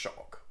go into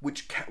shock,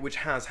 which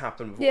has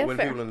happened before. Yeah, when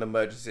fair. people in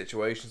emergency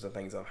situations and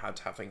things have had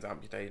to have things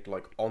amputated,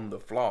 like, on the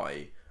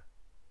fly,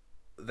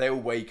 they'll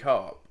wake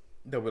up,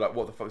 they'll be like,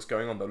 what the fuck's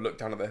going on? They'll look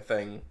down at their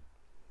thing,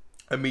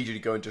 immediately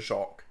go into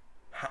shock,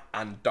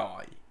 and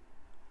die.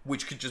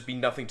 Which could just be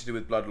nothing to do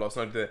with blood loss,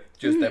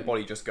 just their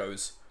body just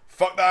goes,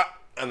 fuck that,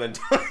 and then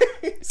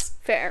dies.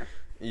 Fair.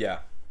 Yeah.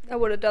 I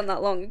would have done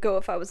that long ago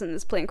if I was in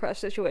this plane crash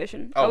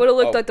situation. I would have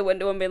looked out the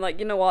window and been like,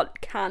 you know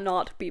what,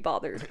 cannot be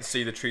bothered.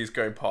 See the trees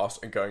going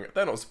past and going,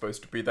 they're not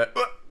supposed to be there.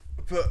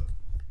 But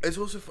it's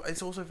also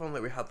fun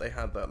that they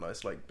had that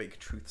nice, like, big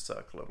truth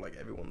circle of, like,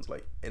 everyone's,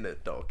 like, inner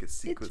darkest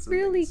secrets. It's and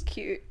really things.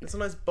 cute. It's a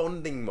nice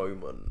bonding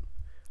moment,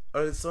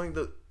 and it's something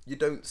that you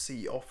don't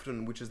see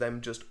often, which is them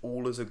just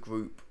all as a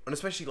group, and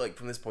especially, like,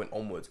 from this point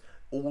onwards,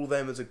 all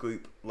them as a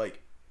group,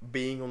 like,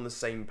 being on the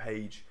same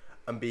page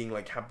and being,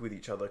 like, happy with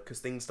each other, because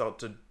things start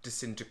to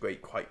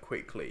disintegrate quite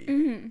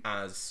quickly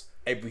as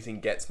everything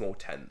gets more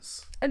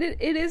tense. And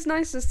it is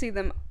nice to see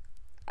them.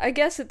 I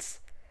guess it's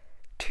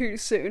too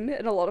soon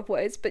in a lot of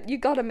ways, but you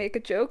gotta make a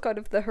joke out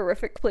of the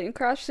horrific plane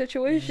crash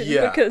situation,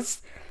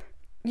 because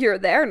you're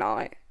there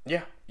now.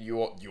 Yeah,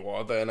 you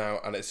are there now,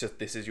 and it's just,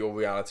 this is your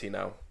reality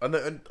now.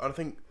 And I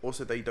think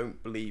also they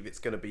don't believe it's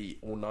going to be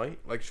all night.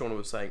 Like Shauna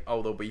was saying,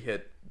 they'll be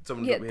here.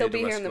 Someone will They'll be be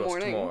here here in the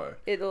morning. tomorrow.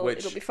 It'll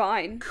be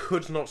fine.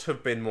 Could not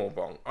have been more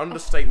wrong.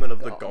 Understatement of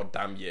the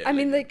goddamn year. I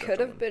mean, ladies they and could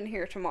have gentlemen. been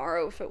here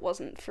tomorrow if it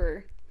wasn't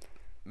for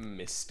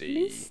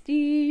Misty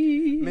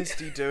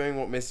doing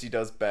what Misty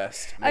does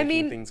best,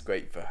 making things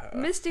great for her.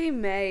 Misty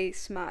may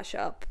smash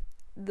up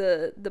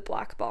the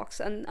black box,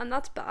 and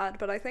that's bad,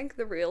 but I think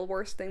the real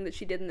worst thing that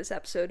she did in this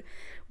episode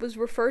was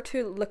refer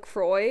to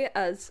LaCroix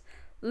as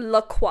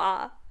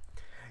LaCroix.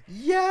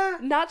 Yeah.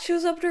 Nat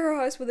shows up to her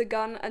house with a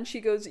gun and she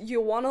goes,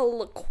 "You want a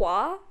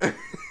LaCroix?"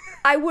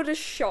 I would have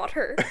shot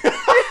her.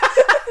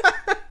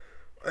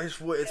 It's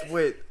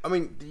weird. I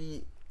mean,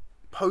 the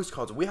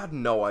postcards, we had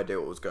no idea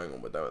what was going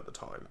on with them at the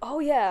time. Oh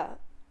yeah.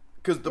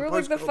 Because the We're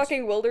postcards... like, the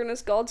fucking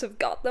wilderness gods have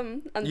got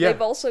them, and Yeah.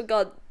 they've also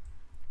got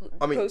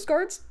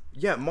postcards.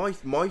 Yeah, my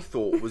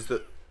thought was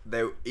that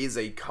there is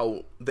a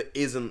cult that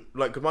isn't,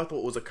 like, because my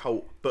thought was a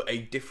cult, but a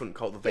different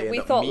cult that they end We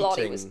up thought meeting.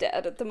 Lottie was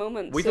dead at the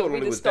moment. We so thought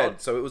Lottie was just thought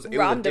dead, so it was a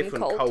random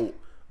different cult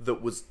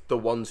that was the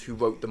ones who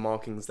wrote the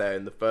markings there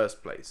in the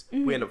first place.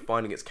 We end up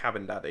finding it's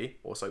Cabin Daddy,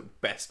 also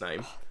best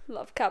name.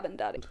 Love Cabin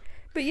Daddy.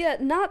 But yeah,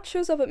 Nat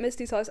shows up at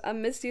Misty's house,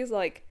 and Misty is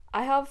like,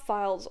 I have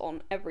files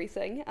on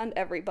everything and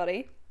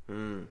everybody.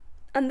 And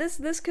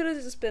this could have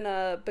just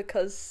been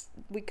because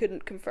we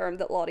couldn't confirm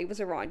that Lottie was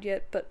around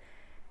yet, but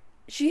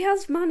she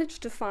has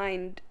managed to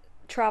find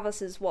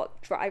Travis's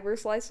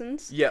driver's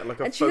license. Yeah, like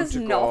a and she has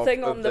photograph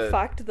nothing of on the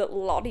fact that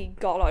Lottie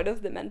got out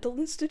of the mental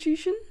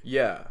institution.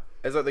 Yeah,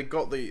 it's like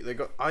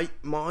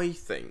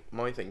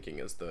my thinking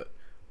is that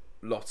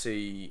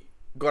Lottie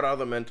got out of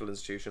the mental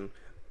institution,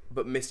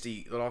 but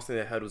Misty, the last thing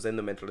they heard was in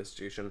the mental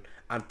institution,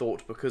 and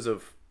thought because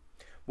of,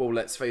 well,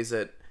 let's face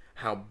it,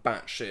 how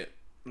batshit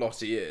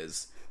Lottie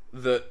is,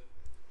 that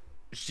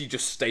she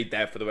just stayed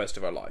there for the rest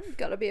of her life.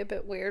 Gotta be a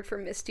bit weird for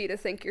Misty to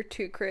think you're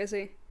too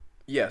crazy.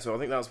 Yeah, so I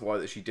think that's why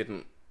that she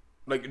didn't,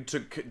 like, to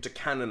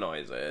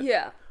canonize it.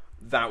 Yeah.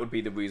 That would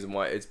be the reason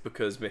why. It's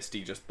because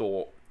Misty just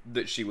thought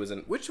that she was in,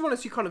 which one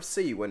is you kind of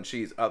see when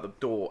she's at the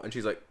door and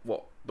she's like,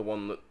 what, the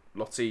one that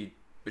Lottie,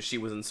 but she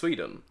was in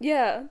Sweden.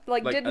 Yeah,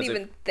 like didn't as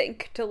even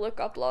think to look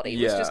up Lottie.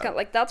 It was just kind of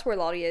like, that's where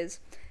Lottie is.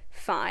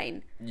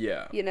 Fine.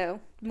 Yeah. You know,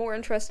 more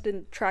interested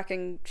in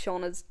tracking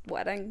Shauna's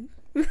wedding.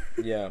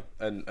 Yeah,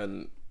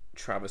 and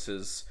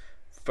Travis's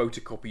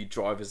photocopied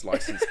driver's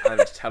license and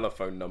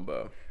telephone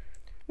number.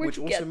 Which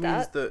also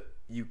means that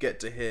you get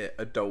to hear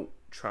adult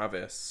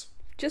Travis.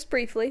 Just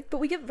briefly, but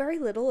we get very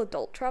little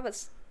adult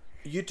Travis.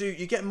 You do,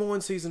 you get more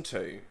in season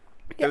 2.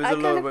 Yeah, There was a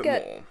little bit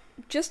get more.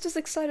 Just as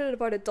excited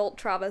about adult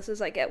Travis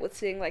as I get with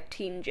seeing, like,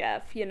 teen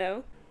Jeff, you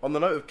know? On the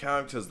note of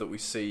characters that we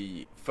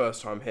see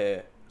first time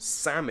here,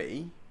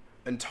 Sammy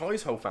and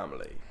Ty's whole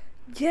family.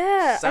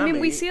 Yeah, I mean,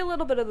 we Sammy- see a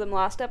little bit of them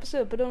last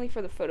episode, but only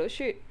for the photo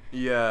shoot.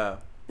 Yeah.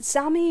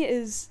 Sammy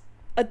is,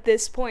 at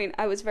this point,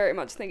 I was very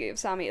much thinking of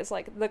Sammy as,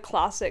 like, the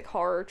classic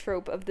horror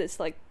trope of this,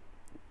 like,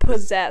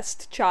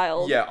 possessed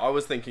child. Yeah, I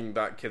was thinking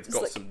that kid's It's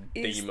got like, some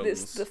is demons.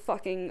 this the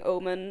fucking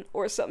Omen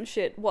or some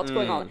shit? What's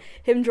going on?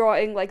 Him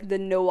drawing, like, the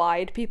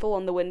no-eyed people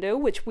on the window,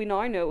 which we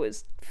now know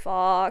is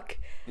fuck.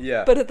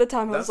 Yeah. But at the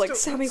time I That's was like,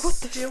 still- Sammy, what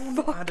the still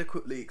fuck? not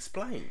adequately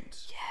explained.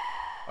 Yeah.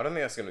 I don't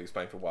think that's going to be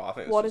explained for a while. I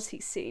think What just, has he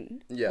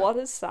seen? Yeah. What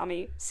has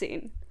Sammy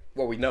seen?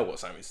 Well, we know what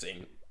Sammy's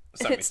seen.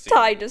 It's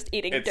Ty just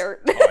eating It's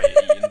dirt. Ty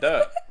eating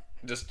dirt.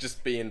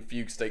 Just being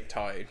fugue steak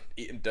Ty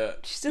eating dirt.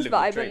 She's just living the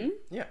vibing. dream.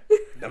 Yeah.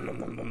 Nom, nom,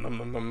 nom, nom, nom,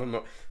 nom, nom,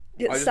 nom.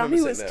 Yeah, I just Sammy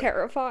remember was sitting there,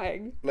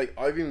 terrifying. like,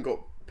 I've even got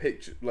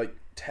picture, like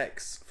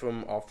texts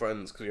from our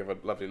friends, because we have a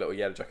lovely little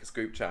Yellow Jackets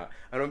group chat.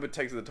 I remember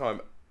texts at the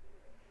time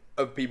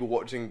of people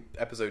watching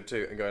episode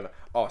 2 and going,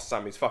 "Oh,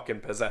 Sammy's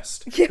fucking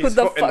possessed." Yeah, He's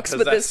the fucking fuck's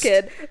with this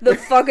possessed." kid? The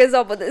fuck is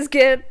up with this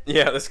kid?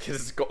 Yeah, this kid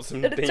has got some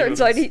And it demons.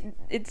 turns out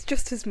it's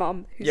just his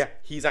mum. Who's Yeah,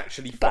 he's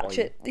actually fine.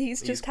 batshit.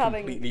 He's just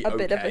having completely a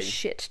bit of a okay.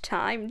 shit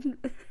time.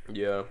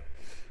 Yeah.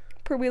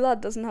 Poor wee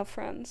lad doesn't have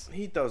friends.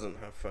 He doesn't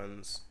have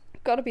friends.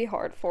 Gotta be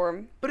hard for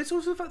him. But it's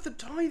also the fact that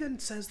Ty then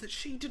says that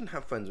she didn't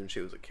have friends when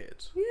she was a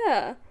kid.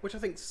 Yeah. Which I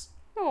think's...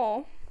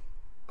 Oh.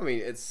 I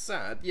mean, it's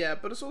sad, yeah,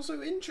 but it's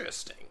also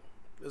interesting.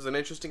 There's an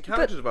interesting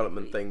character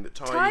development thing that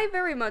Ty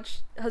very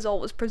much has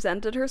always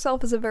presented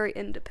herself as a very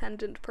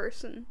independent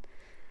person.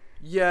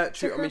 Yeah,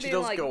 true. So I mean, her she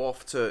being does like- go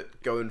off to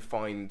go and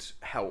find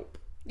help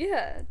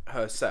Yeah.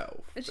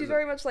 herself. And she's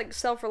very much like,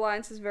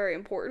 self-reliance is very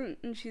important,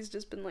 and she's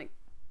just been like,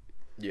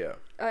 Yeah.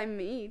 I'm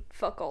me,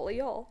 fuck all of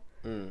y'all.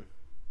 Mm.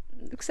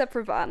 Except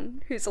for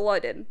Van, who's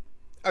allowed in.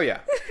 Oh,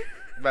 yeah.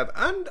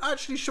 And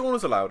actually,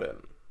 Shauna's allowed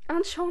in.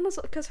 And Shauna's,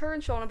 because her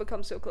and Shauna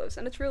become so close,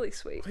 and it's really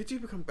sweet. They do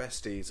become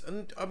besties,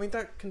 and I mean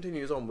that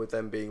continues on with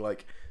them being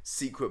like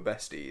secret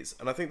besties,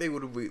 and I think they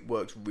would have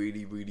worked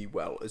really, really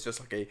well as just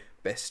like a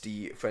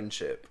bestie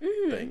friendship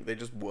thing. They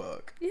just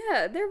work.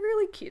 Yeah, they're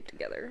really cute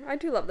together. I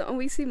do love them, and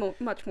we see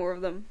much more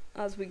of them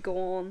as we go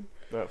on.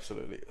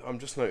 Absolutely. I'm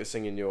just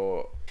noticing in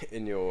your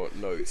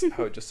notes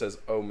how it just says,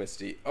 "Oh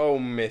Misty, oh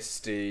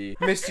Misty."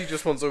 Misty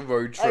just wants a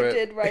road trip. I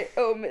did write,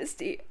 oh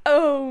Misty,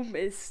 oh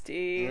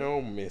Misty.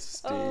 Oh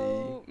Misty.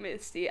 Oh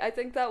Misty. I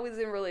think that was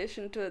in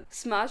relation to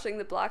smashing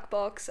the black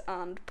box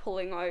and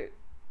pulling out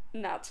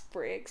Nat's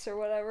brakes or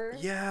whatever.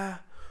 Yeah,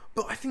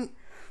 but I think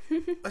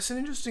that's an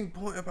interesting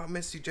point about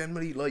Misty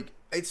generally. Like,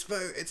 it's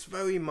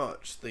very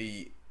much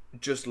the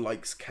just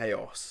likes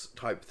chaos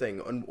type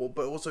thing,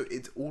 but also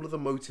it's all of the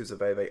motives are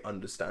very, very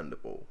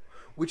understandable,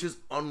 which is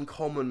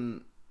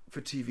uncommon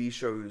for TV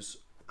shows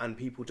and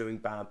people doing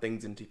bad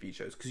things in TV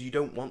shows, because you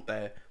don't want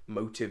their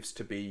motives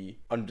to be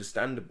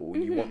understandable.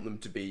 You want them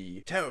to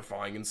be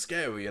terrifying and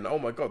scary and, oh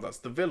my god, that's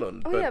the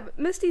villain. Oh yeah, but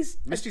Misty's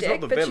a Misty's dick,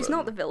 not the but she's villain.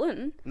 not the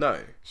villain.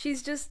 No.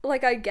 She's just,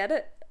 like, I get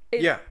it.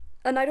 Yeah.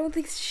 And I don't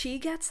think she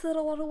gets that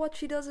a lot of what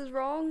she does is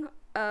wrong,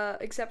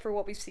 except for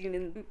what we've seen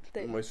in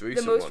the most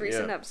recent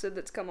recent one, yeah. episode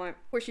that's come out,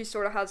 where she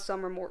sort of has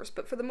some remorse.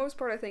 But for the most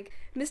part, I think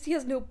Misty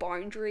has no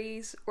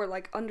boundaries or,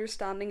 like,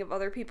 understanding of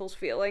other people's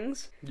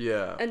feelings.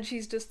 Yeah. And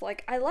she's just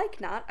like, I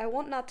like Nat, I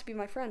want Nat to be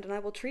my friend, and I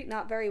will treat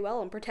Nat very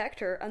well and protect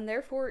her, and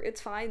therefore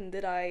it's fine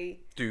that I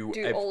do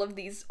all of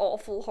these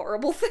awful,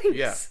 horrible things.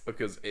 Yeah,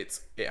 because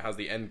it has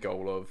the end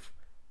goal of,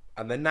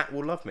 and then Nat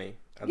will love me,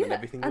 and then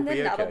everything will be okay.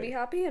 And then Nat will be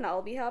happy, and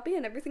I'll be happy,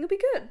 and everything will be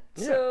good.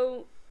 Yeah.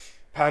 So...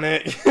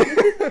 Panic.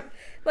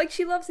 Like,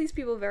 she loves these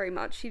people very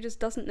much. She just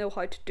doesn't know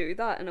how to do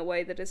that in a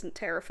way that isn't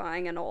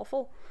terrifying and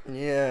awful.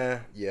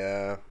 Yeah.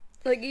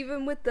 Like,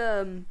 even with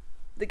the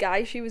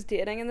guy she was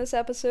dating in this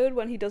episode,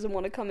 when he doesn't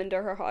want to come into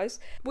her house,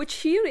 which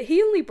he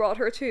only brought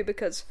her to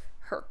because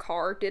her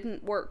car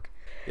didn't work.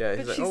 Yeah,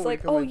 But she's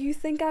like, oh, you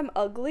think I'm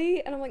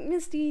ugly? And I'm like,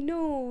 Misty,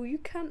 no, you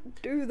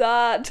can't do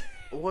that.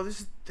 Well,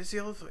 this is the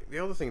other thing. The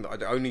other thing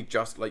that I only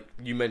just, like,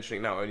 you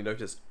mentioning now, I only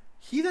noticed,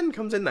 he then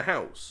comes in the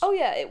house. Oh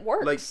yeah, it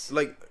works.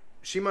 Like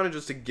she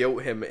manages to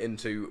guilt him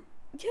into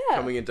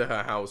coming into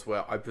her house,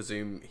 where I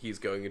presume he's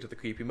going into the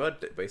creepy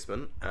murder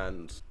basement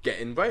and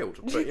getting railed.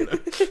 But, you know.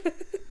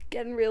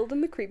 Getting railed in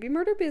the creepy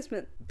murder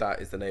basement.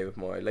 That is the name of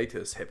my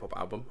latest hip-hop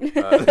album.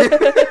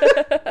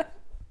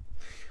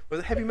 Was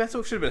it heavy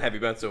metal? Should have been heavy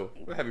metal.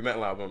 A heavy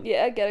metal album.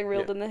 Yeah, getting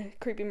railed in the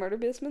creepy murder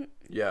basement.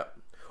 Yeah.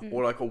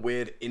 Or like a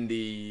weird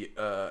indie,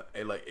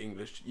 like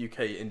English,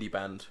 UK indie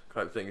band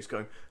type thing. It's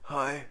going,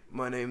 hi,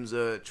 my name's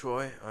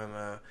Troy.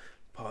 I'm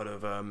part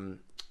of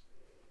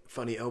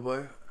Funny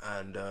Elbow,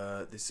 and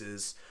this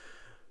is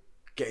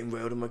getting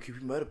railed in my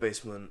creepy murder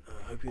basement.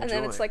 I hope you enjoy. And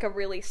then it's like a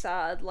really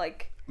sad,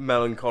 like,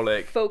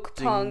 melancholic folk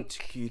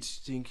punk.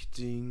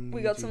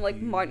 We got some, like,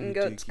 mountain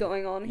goats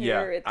going on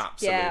here. Yeah, It's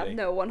absolutely. Yeah,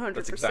 no, 100%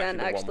 That's exactly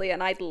the actually, one.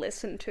 and I'd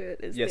listen to it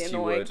is Yes, the you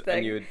annoying would, thing.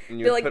 and you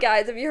would be like, put-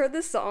 guys, have you heard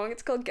this song?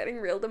 It's called Getting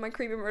Railed in My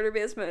Creepy Murder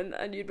Basement,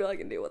 and you'd be like,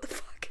 India, what the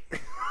fuck?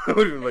 I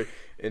would have been like,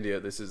 India,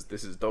 this is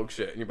dog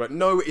shit, and you'd be like,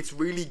 no, it's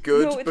really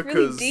good No, it's because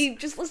really deep,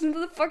 just listen to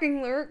the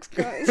fucking lyrics,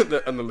 guys.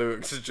 and the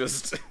lyrics are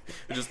just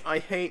I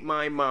hate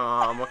my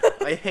mom,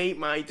 I hate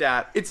my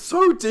dad. It's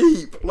so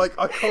deep, like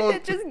I can't.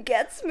 It just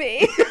gets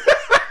me.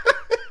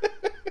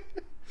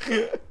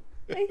 I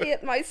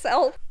hate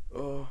myself.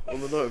 Oh,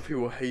 on the note of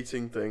people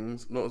hating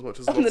things, not as much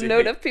as On the Lottie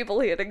note of people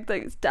hating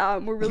things,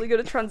 damn, we're really good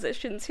at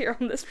transitions here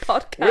on this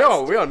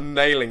podcast. we are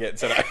nailing it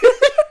today.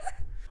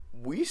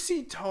 We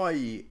see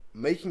Ty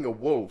making a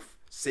wolf,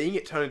 seeing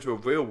it turn into a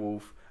real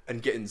wolf,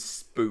 and getting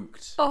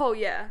spooked, Oh,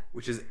 yeah.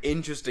 which is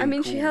interesting. I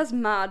mean, cool. she has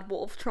mad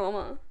wolf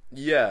trauma.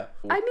 Yeah.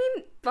 I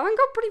mean, Van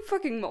got pretty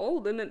fucking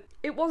mauled, and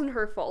it wasn't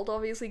her fault,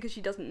 obviously, because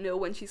she doesn't know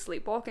when she's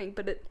sleepwalking,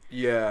 but it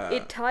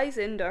ties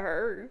into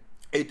her.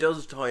 It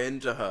does tie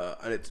into her,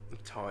 and it's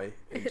ties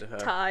into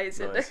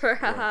her.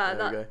 Haha,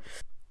 there we go.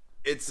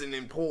 It's an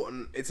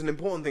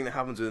important thing that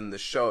happens within the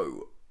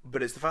show,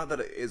 but it's the fact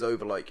that it is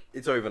over, like,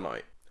 it's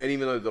overnight, And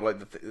even though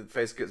the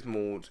face gets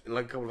mauled in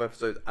like a couple of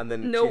episodes, and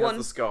then No she has one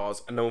the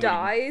scars, and no one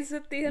dies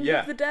at the end Yeah.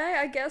 of the day,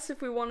 I guess,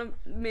 if we want to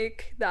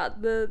make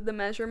that the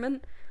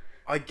measurement.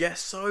 I guess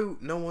so.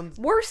 No one.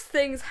 Worse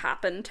things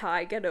happen,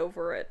 Ty, get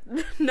over it.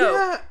 No.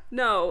 Yeah.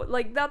 No,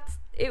 like,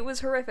 it was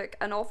horrific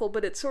and awful,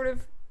 but it's sort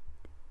of,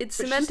 it's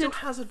But she cemented still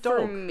has a for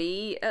dog.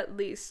 me, at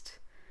least.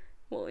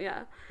 Well,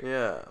 yeah,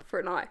 Yeah.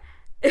 for now.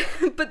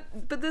 but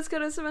this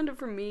kind of cemented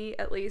for me,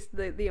 at least,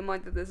 the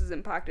amount that this has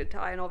impacted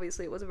Ty, and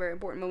obviously it was a very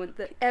important moment,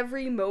 that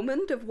every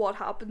moment of what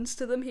happens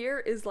to them here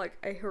is like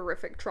a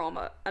horrific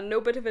trauma, and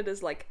no bit of it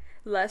is like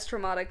less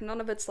traumatic. None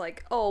of it's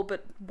like, oh,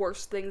 but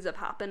worse things have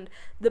happened.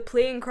 The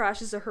plane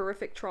crash is a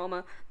horrific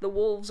trauma, the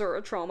wolves are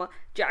a trauma,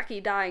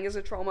 Jackie dying is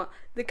a trauma,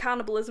 the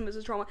cannibalism is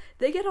a trauma.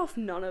 They get off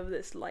none of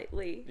this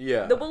lightly.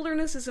 Yeah. The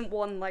wilderness isn't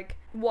one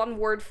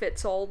word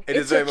fits all. It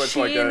It's is very a much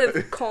like chain a-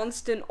 of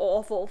constant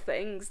awful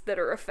things that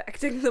are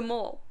affecting them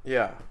all.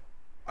 Yeah.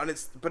 And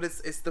it's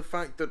the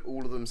fact that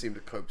all of them seem to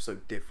cope so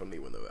differently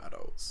when they're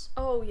adults.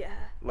 Oh yeah.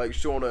 Like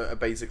Shauna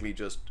basically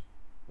just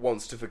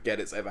wants to forget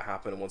it's ever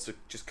happened and wants to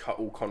just cut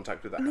all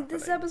contact with that happening.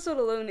 This episode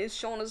alone is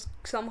Shauna's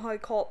somehow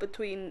caught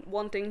between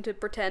wanting to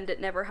pretend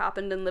it never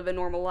happened and live a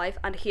normal life,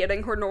 and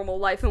hating her normal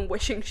life and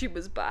wishing she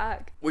was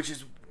back. Which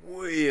is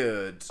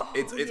weird.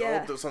 It's yeah.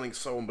 odd that something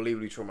so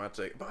unbelievably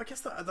traumatic. But I guess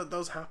that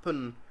does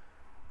happen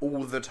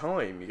all the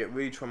time. You get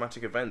really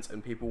traumatic events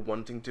and people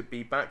wanting to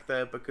be back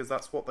there because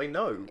that's what they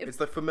know. It's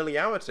the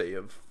familiarity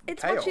of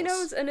It's chaos. what she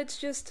knows, and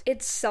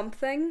it's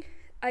something.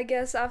 I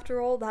guess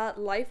after all that,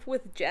 life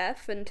with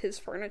Jeff and his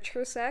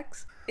furniture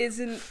sex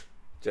isn't...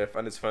 Jeff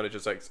and his Furniture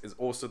Sex is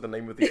also the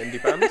name of the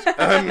indie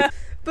band.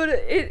 But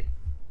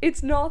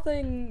it's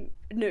nothing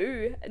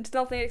new, it's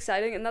nothing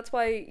exciting, and that's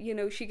why,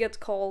 she gets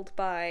called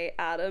by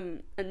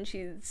Adam, and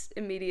she's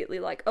immediately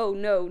like, oh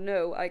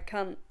no, I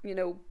can't,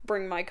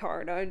 bring my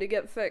car down to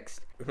get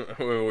fixed.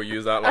 We'll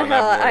use that line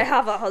after. I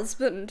have a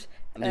husband,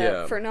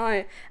 for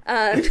now,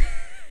 and...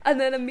 And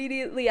then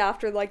immediately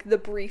after, like, the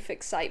brief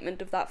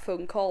excitement of that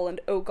phone call and,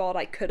 oh god,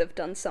 I could have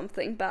done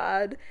something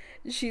bad,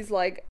 she's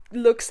like,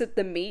 looks at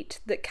the meat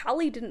that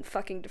Callie didn't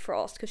fucking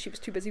defrost because she was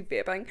too busy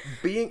vaping.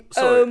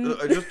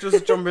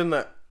 Just jump in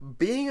there.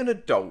 Being an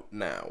adult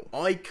now,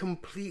 I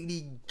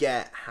completely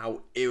get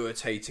how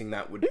irritating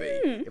that would be.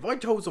 If I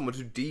told someone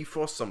to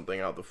defrost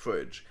something out the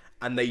fridge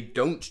and they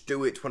don't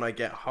do it when I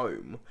get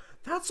home,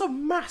 that's a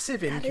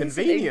massive inconvenience.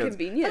 That is an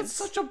inconvenience.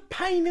 That's such a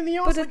pain in the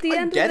arse. But at the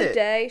end of the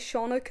day,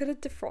 Shauna could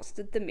have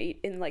defrosted the meat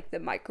in, like, the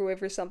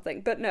microwave or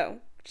something. But no.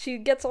 She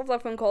gets off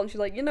that phone call and she's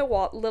like, you know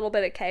what? A little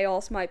bit of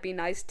chaos might be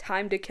nice.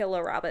 Time to kill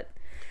a rabbit.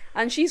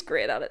 And she's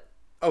great at it.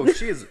 Oh,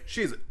 she is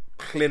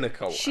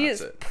clinical She at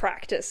is it.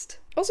 practiced.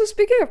 Also,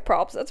 speaking of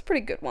props, that's a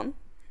pretty good one.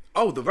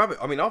 Oh, the rabbit.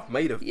 I mean, I've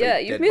made a fake Yeah,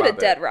 you've dead made rabbit.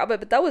 a dead rabbit,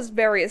 but that was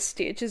various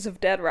stages of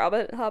dead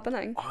rabbit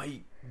happening.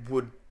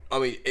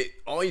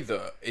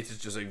 It is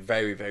just a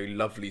very, very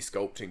lovely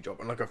sculpting job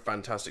and like a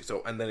fantastic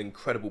sculpt, and then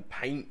incredible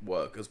paint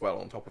work as well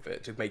on top of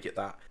it to make it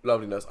that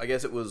loveliness. I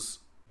guess it was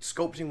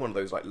sculpting one of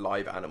those like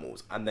live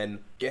animals and then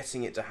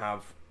getting it to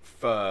have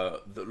fur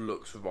that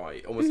looks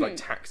right, almost like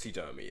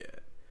taxidermy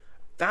it.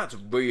 That's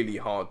really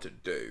hard to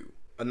do.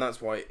 And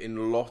that's why in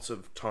a lot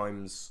of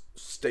times,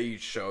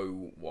 stage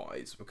show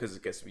wise, because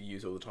it gets to be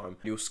used all the time,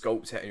 you'll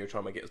sculpt it and you'll try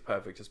and make it as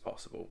perfect as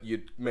possible.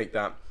 You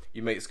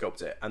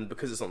sculpt it, and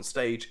because it's on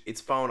stage,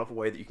 it's far enough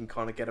away that you can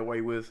kind of get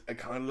away with a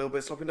kind of little bit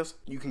of sloppiness.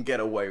 You can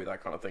get away with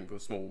that kind of thing for a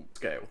small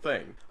scale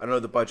thing. I know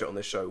the budget on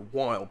this show,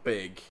 while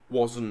big,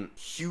 wasn't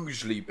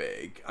hugely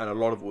big, and a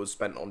lot of it was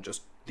spent on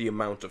just the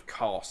amount of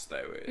cast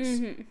there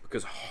is.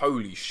 Because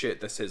holy shit,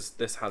 this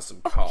has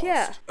some cast.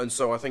 Yeah. And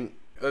so I think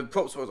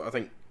props was, I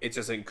think it's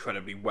just an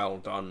incredibly well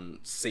done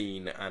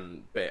scene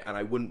and bit, and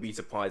I wouldn't be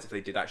surprised if they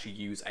did actually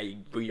use a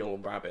real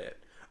rabbit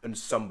and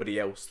somebody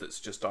else that's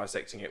just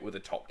dissecting it with a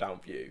top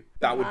down view.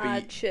 That would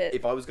be shit.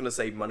 If I was going to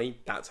save money,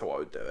 that's how I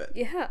would do it.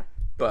 Yeah.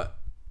 But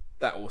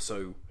that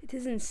also, It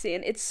is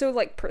insane. It's so,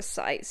 like,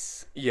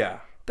 precise. yeah,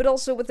 But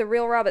also with the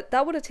real rabbit,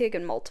 that would have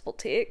taken multiple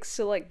takes,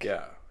 so, like...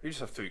 yeah. You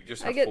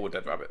just have 4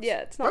 dead rabbits. Yeah,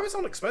 it's not... Rabbits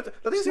aren't expensive.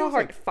 It's not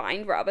hard to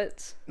find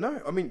rabbits.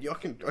 No, I mean, I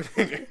can...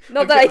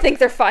 Not that I think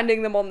they're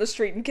finding them on the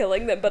street and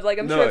killing them, but, like,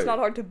 I'm sure No. it's not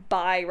hard to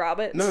buy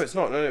rabbits. No, it's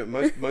not. No.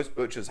 Most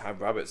butchers have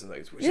rabbits and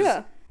things, which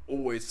is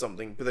always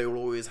something. But they will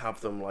always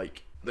have them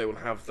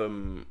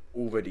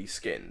already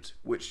skinned,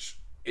 which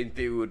in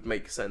theory would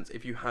make sense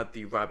if you had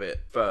the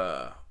rabbit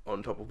fur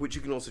on top of, which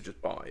you can also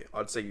just buy.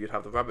 I'd say you'd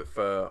have the rabbit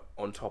fur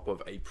on top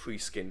of a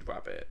pre-skinned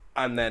rabbit,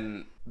 and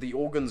then the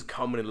organs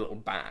come in a little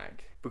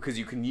bag, because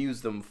you can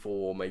use them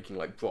for making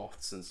like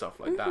broths and stuff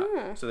like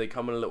that. So they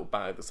come in a little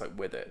bag that's like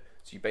with it.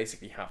 So you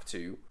basically have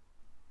to,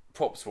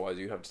 props wise,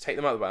 you have to take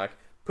them out of the bag,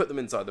 put them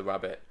inside the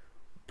rabbit,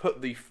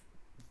 put the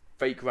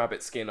fake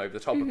rabbit skin over the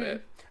top of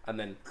it, and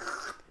then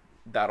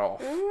that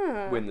off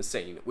win the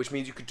scene, which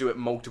means you could do it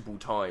multiple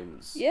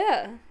times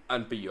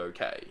and be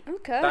okay.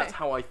 That's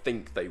how I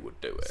think they would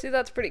do it. See,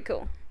 that's pretty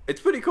cool. It's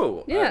pretty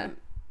cool. Yeah.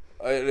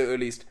 At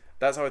least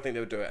that's how I think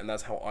they would do it, and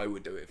that's how I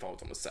would do it if I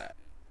was on the set.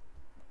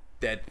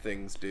 Dead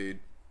things, dude.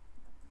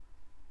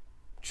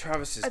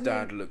 Travis's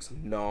dad looks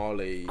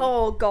gnarly.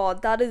 Oh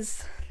god, that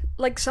is...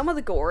 Like, some of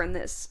the gore in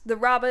this. The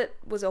rabbit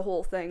was a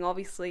whole thing,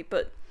 obviously,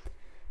 but...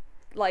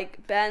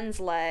 Like, Ben's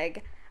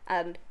leg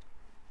and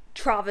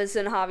Travis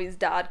and Javi's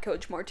dad,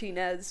 Coach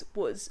Martinez,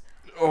 was...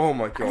 Oh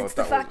my god, it's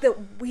the fact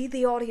that we,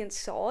 the audience,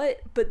 saw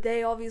it, but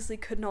they obviously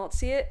could not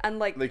see it, and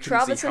like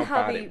Travis and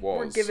Javi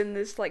were given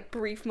this like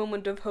brief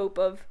moment of hope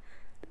of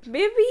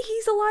maybe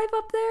he's alive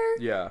up there.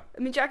 Yeah.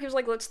 I mean, Jackie was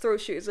like, "Let's throw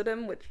shoes at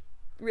him," which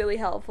really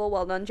helpful.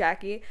 Well done,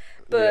 Jackie.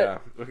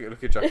 But yeah,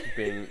 look at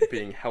Jackie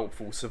being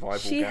helpful survival.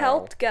 She gal.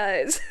 helped,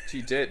 guys.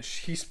 She did.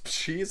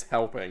 She is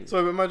helping.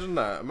 So imagine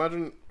that.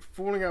 Imagine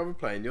falling out of a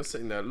plane. You're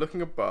sitting there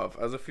looking above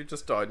as if you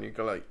just died, and you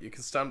go like, you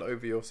can stand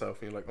over yourself,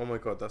 and you're like, oh my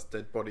god, that's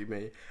dead body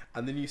me.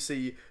 And then you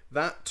see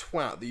that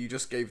twat that you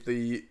just gave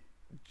the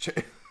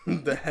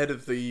the head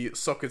of the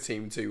soccer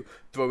team to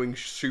throwing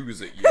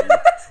shoes at you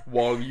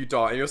while you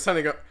die, and you're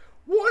standing up.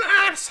 What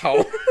an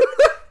asshole!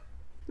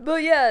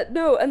 But yeah,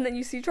 no, and then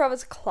you see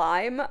Travis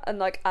climb, and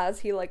like as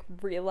he like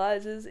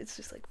realizes, it's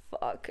just like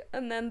fuck,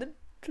 and then the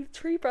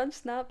tree branch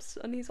snaps,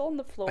 and he's on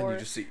the floor,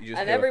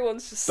 and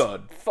everyone's just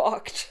thud.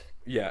 Fucked.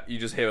 Yeah, you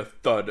just hear a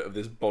thud of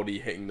this body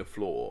hitting the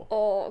floor.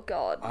 Oh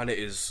god. And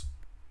it's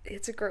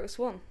a gross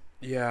one.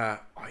 Yeah,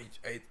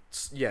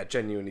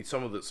 genuinely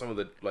some of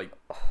the like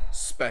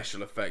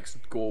special effects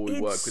gore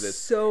we work with. It's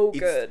so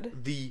good. It's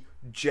the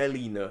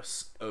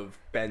jelliness of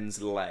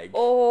Ben's leg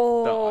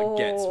that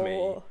gets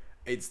me.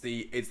 It's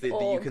the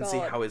you can see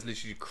how it's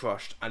literally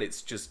crushed, and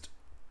it's just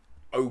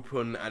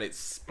open, and it's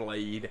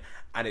splayed,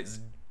 and it's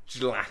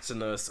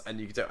gelatinous,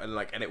 and you can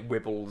and it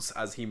wibbles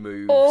as he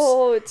moves.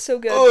 Oh, it's so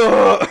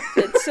good.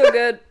 It's so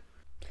good.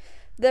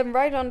 Then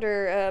right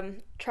under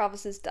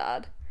Travis's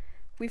dad,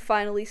 we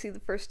finally see the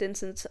first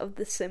instance of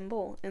the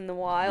symbol in the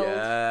wild.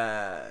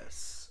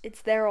 Yes.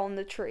 It's there on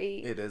the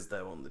tree. It is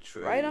there on the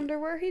tree. Right under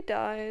where he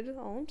died,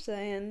 all I'm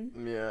saying.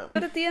 Yeah.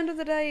 But at the end of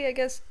the day, I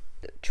guess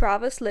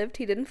Travis lived,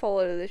 he didn't fall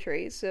out of the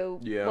tree, so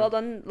well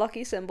done,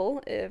 lucky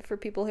symbol. For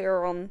people who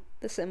are on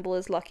the symbol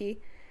is lucky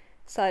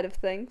side of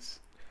things.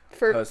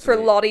 For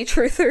Lottie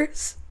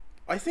truthers.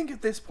 I think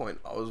at this point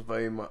I was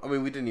very much... I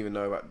mean, we didn't even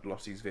know about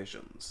Lottie's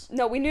visions.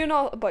 No, we knew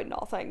about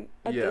nothing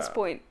at this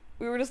point.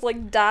 We were just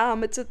like,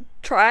 damn, it's a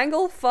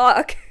triangle?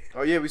 Fuck.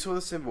 Oh yeah, we saw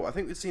the symbol. I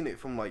think we'd seen it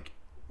from like...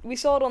 We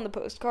saw it on the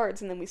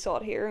postcards, and then we saw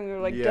it here, and we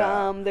were like,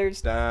 damn, there's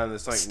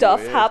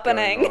stuff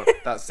happening.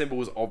 That symbol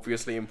was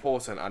obviously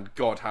important, and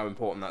God, how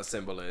important that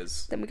symbol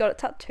is. Then we got it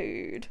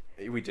tattooed.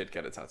 We did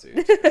get it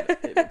tattooed.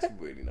 It looks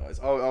really nice.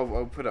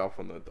 I'll put it up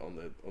on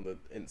the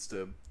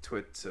Insta,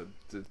 Twitter,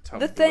 the Tumblr.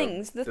 The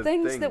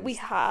things that we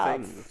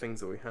have. The things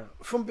that we have.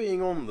 From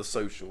being on the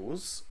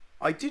socials,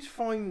 I did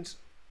find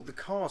the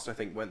cast, I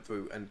think, went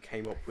through and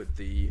came up with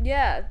the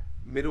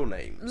middle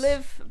names.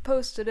 Liv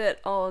posted it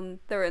on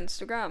their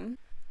Instagram.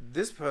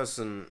 This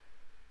person,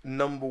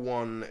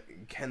 #1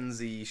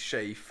 Kenzie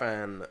Shea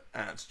fan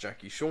at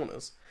Jackie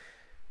Shawners,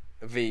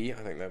 V, I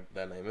think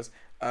their name is,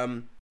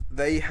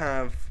 they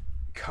have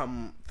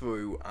come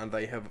through and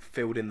they have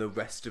filled in the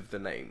rest of the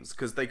names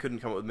because they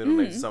couldn't come up with middle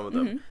names for some of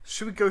them. Mm-hmm.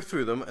 Should we go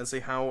through them and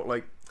see how,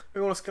 like,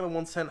 maybe on a scale of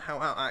 1 to 10,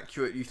 how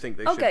accurate you think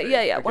they should be?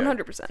 Okay,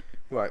 100%.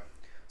 Right.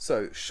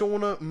 So,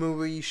 Shauna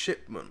Marie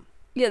Shipman.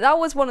 Yeah, that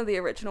was one of the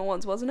original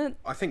ones, wasn't it?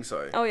 I think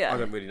so. Oh, yeah. I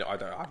don't really know. I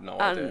have no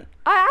idea.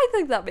 I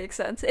think that makes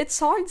sense. It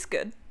sounds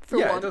good, for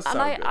one. It does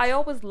sound good. I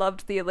always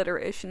loved the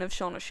alliteration of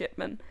Shauna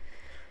Shipman.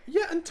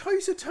 Yeah, and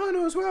Tysa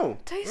Turner as well.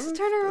 Tysa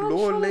Turner and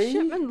Shauna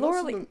Shipman.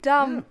 Laura Lee.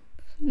 Damn.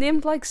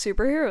 Named like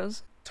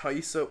superheroes.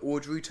 Tysa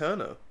Audrey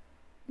Turner.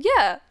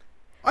 Yeah.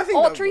 I think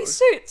Audrey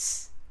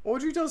suits.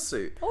 Audrey does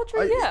suit.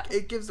 Audrey, yeah.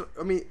 It gives...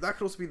 I mean, that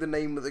could also be the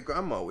name of the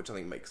grandma, which I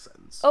think makes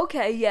sense.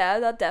 Okay, yeah,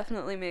 that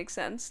definitely makes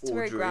sense. It's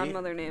Audrey, a very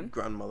grandmother name.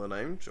 Grandmother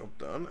name, job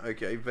done.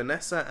 Okay,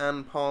 Vanessa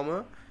Ann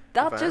Palmer.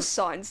 That just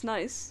sounds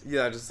nice.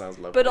 Yeah, it just sounds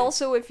lovely. But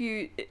also, if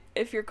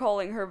you're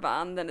calling her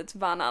Van, then it's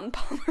Van Ann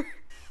Palmer.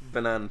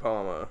 Van Ann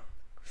Palmer.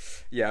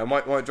 Yeah, I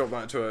might drop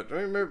that to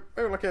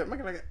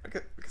maybe like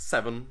a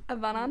 7. A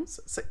Van Ann?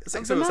 6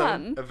 or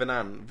 7. A Van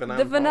Ann.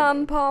 The Van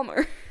Ann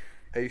Palmer.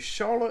 A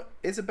Charlotte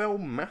Isabel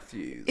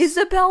Matthews.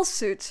 Isabel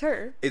suits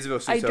her.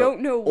 Isabel suits her. I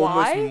don't know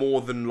why. Almost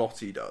more than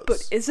Lottie does.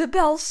 But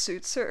Isabel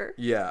suits her.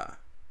 Yeah.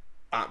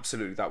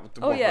 Absolutely. That was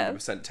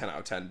 100% 10 out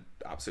of 10.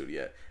 Absolutely,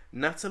 yeah.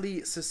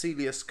 Natalie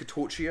Cecilia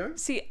Scatorcio.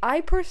 See, I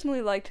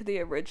personally liked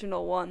the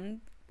original one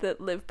that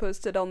Liv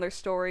posted on their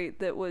story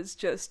that was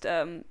just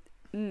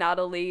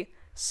Natalie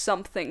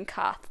something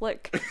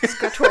Catholic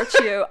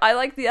Scatorcio. I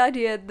like the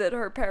idea that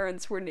her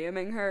parents were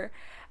naming her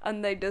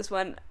and they just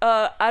went,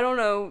 I don't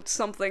know,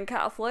 something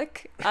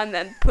Catholic, and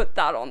then put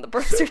that on the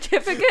birth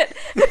certificate.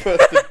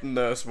 The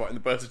nurse writing the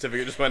birth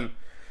certificate just went,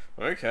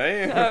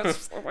 okay,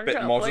 bit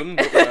Catholic. Modern,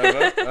 but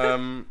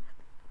whatever.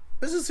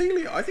 But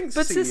Cecilia, I think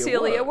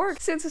Cecilia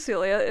works. Saint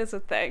Cecilia is a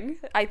thing,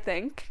 I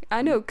think.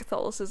 I know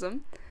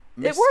Catholicism.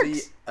 Misty It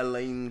works.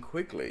 Elaine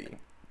Quigley.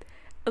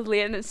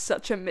 Elaine is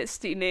such a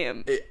Misty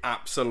name. It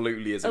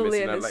absolutely is a Misty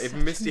Elaine name. is Like, if such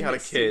a Misty had a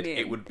Misty kid, name.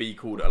 it would be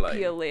called Be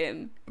Elaine.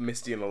 Elaine.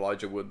 Misty and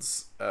Elijah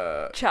Wood's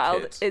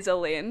Child kid is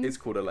Elaine. is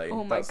called Elaine.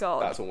 Oh my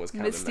god. That's almost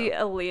canon Misty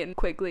now. Elaine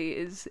Quigley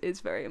is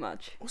very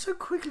much. Also,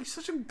 Quigley,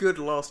 such a good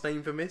last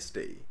name for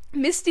Misty.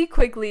 Misty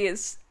Quigley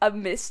is a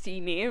Misty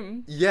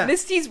name. Yeah.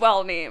 Misty's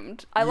well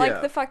named. I Yeah.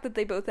 like the fact that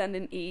they both end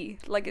in E.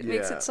 Like, it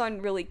makes Yeah. it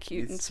sound really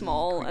cute and Misty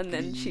small, and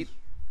then Quigley.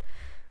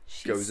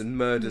 she's Goes and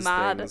murders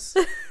mad. things.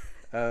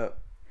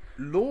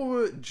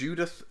 Laura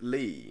Judith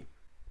Lee.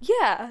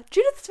 Yeah,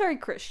 Judith's very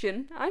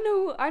Christian. I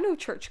know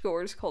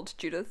churchgoers called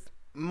Judith.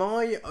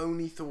 My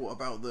only thought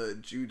about the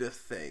Judith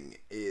thing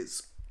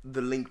is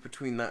the link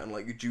between that and,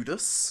 like,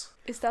 Judas.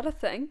 Is that a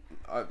thing?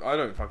 I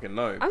don't fucking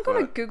know. I'm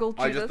gonna but Google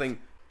I Judith. just think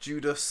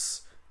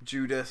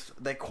Judith,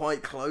 they're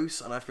quite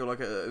close, and I feel like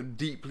a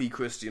deeply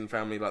Christian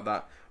family like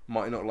that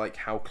might not like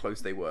how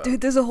close they were.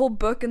 Dude, there's a whole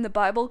book in the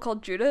Bible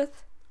called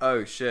Judith.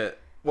 Oh shit.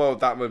 Well,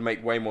 that would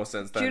make way more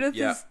sense then. Judith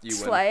Yeah, is you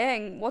win.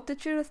 slaying. What did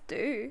Judith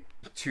do?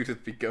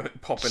 Judith be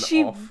popping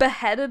She off.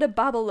 beheaded a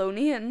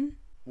Babylonian.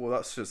 Well,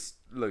 that's just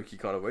low-key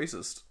kind of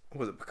racist.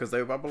 Was it because they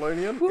were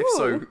Babylonian? Whoa. If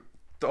so,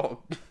 dog,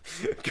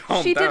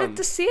 calm She down. did it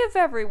to save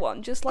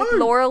everyone, just like Oh.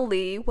 Laura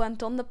Lee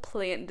went on the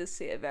plane to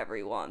save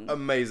everyone.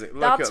 Amazing. Look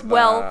That's at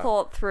well that.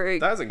 thought through.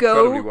 That is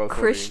incredibly Go well thought.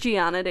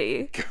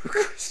 Christianity.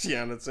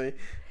 Christianity.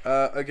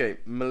 Okay,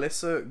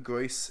 Melissa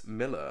Grace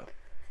Miller.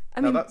 I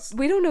Now mean, that's-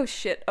 we don't know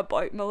shit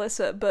about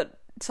Melissa, but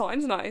it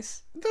sounds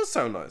nice. It does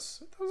sound nice.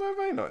 It does sound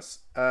very nice.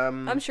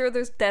 I'm sure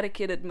there's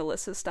dedicated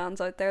Melissa stands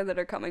out there that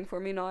are coming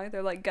for me now.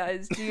 They're like,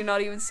 guys, do you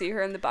not even see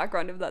her in the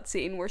background of that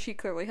scene where she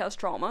clearly has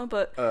trauma?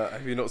 But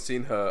have you not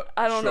seen her?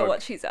 I don't know shrug?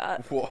 what she's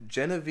at. What?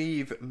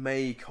 Genevieve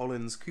May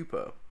Collins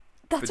Cooper.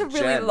 That's For a really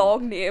Jen.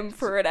 long name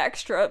for an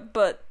extra,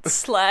 but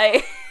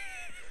slay.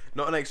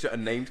 Not an extra, a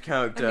named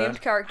character. A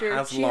named character.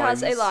 Has She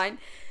has a lines. line.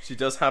 She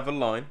does have a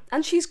line.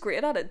 And she's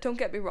great at it, don't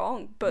get me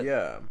wrong. But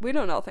Yeah. we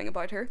know nothing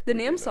about her. The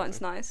name know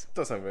sounds nice.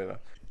 Does sound very nice.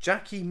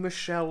 Jackie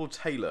Michelle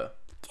Taylor.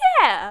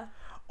 Yeah.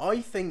 I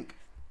think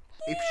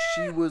if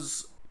she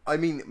was... I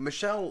mean,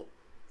 Michelle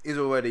is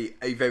already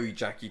a very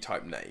Jackie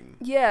type name.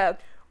 Yeah.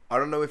 I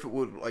don't know if it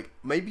would, like,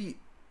 maybe...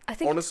 I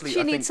think Honestly, she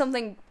I needs think-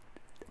 something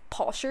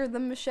posher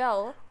than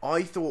Michelle.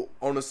 I thought,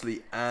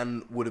 honestly,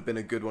 Anne would have been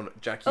a good one.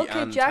 Jackie Okay,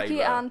 Ann Jackie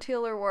Taylor. Ann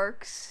Taylor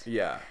works.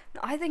 Yeah.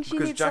 I think she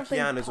Because needs Jackie something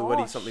Ann is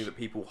already posh. something that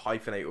people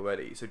hyphenate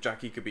already. So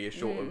Jackie could be a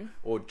short of...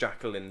 Or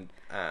Jacqueline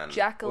Ann. or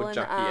Jacqueline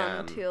Jackie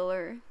Ann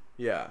Taylor.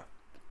 Yeah.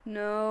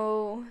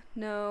 No.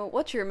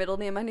 What's your middle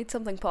name? I need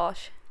something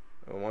posh.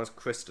 Oh, mine's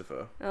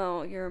Christopher.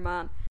 Oh, you're a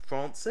man.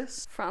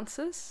 Francis?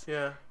 Francis?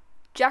 Yeah.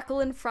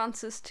 Jacqueline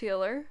Francis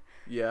Taylor.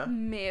 Yeah.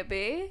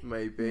 Maybe.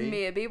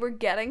 Maybe. We're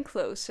getting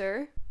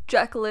closer.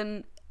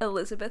 Jacqueline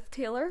Elizabeth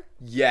Taylor.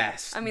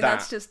 Yes. I mean, that.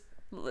 that's just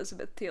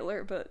Elizabeth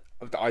Taylor, but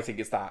I think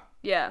it's that.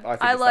 yeah, I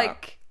think I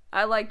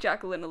it's like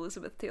Jacqueline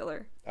Elizabeth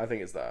Taylor. I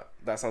think it's that.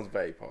 That sounds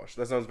very posh.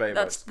 That sounds very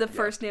That's much... the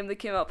first name that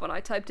came up when I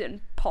typed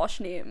in posh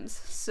names.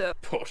 So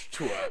Posh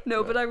twerp.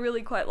 no, but I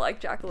really quite like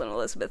Jacqueline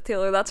Elizabeth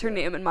Taylor. That's her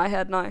name in my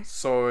head now.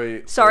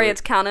 Sorry,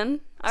 It's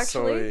canon,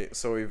 actually.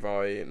 Sorry,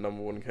 Vi,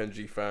 number one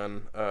Kenji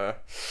fan.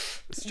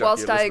 It's Jackie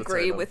Whilst I Elizabeth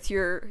agree Taylor. with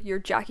your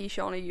Jackie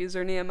Shawnee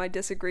username, I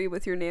disagree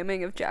with your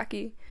naming of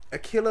Jackie.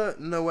 Akila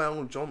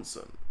Noel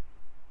Johnson.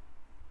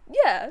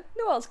 Yeah,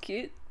 Noelle's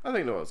cute. I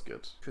think Noel's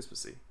good.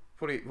 Christmassy.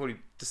 Probably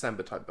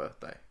December type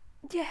birthday.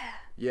 Yeah.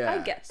 Yeah. I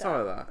get that.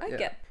 Something like that. I yeah.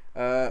 get.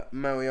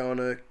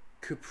 Mariana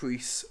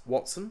Caprice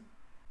Watson.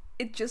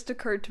 It just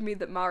occurred to me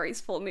that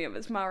Mari's full name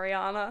is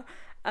Mariana,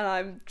 and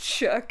I'm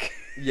shook.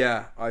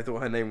 Yeah, I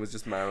thought her name was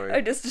just Mary. I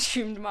just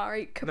assumed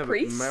Mari.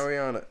 Caprice? No, but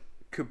Mariana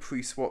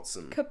Caprice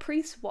Watson.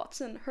 Caprice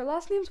Watson. Her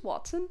last name's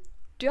Watson.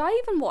 Do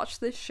I even watch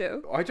this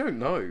show? I don't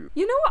know.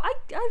 You know what?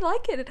 I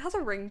like it. It has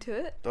a ring to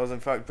it. Does in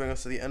fact bring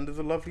us to the end of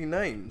the lovely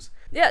names.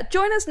 Yeah,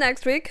 join us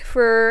next week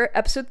for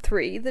episode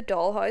 3, The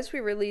Dollhouse.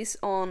 We release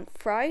on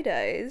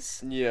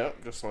Fridays. Yeah,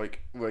 just like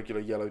regular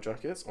Yellow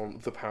Jackets on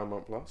the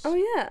Paramount Plus. Oh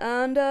yeah,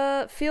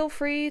 and feel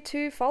free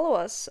to follow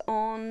us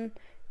on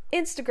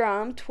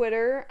Instagram,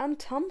 Twitter, and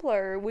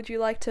Tumblr. Would you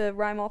like to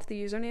rhyme off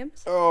the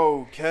usernames?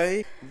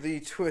 Okay, the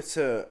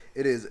Twitter,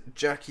 it is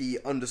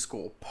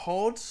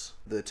Jackie_pod.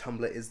 The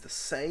Tumblr is the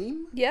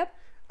same. Yep.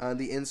 And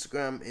the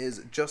Instagram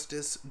is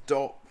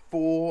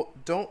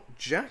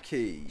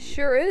justice.for.jackie.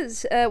 Sure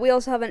is. We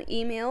also have an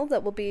email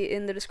that will be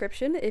in the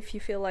description if you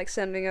feel like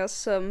sending us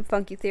some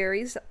funky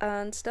theories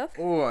and stuff.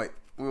 Alright,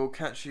 we'll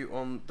catch you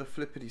on the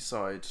flippity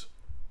side.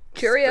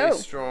 Cheerio.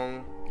 Stay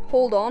strong.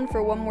 Hold on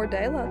for one more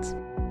day, lads.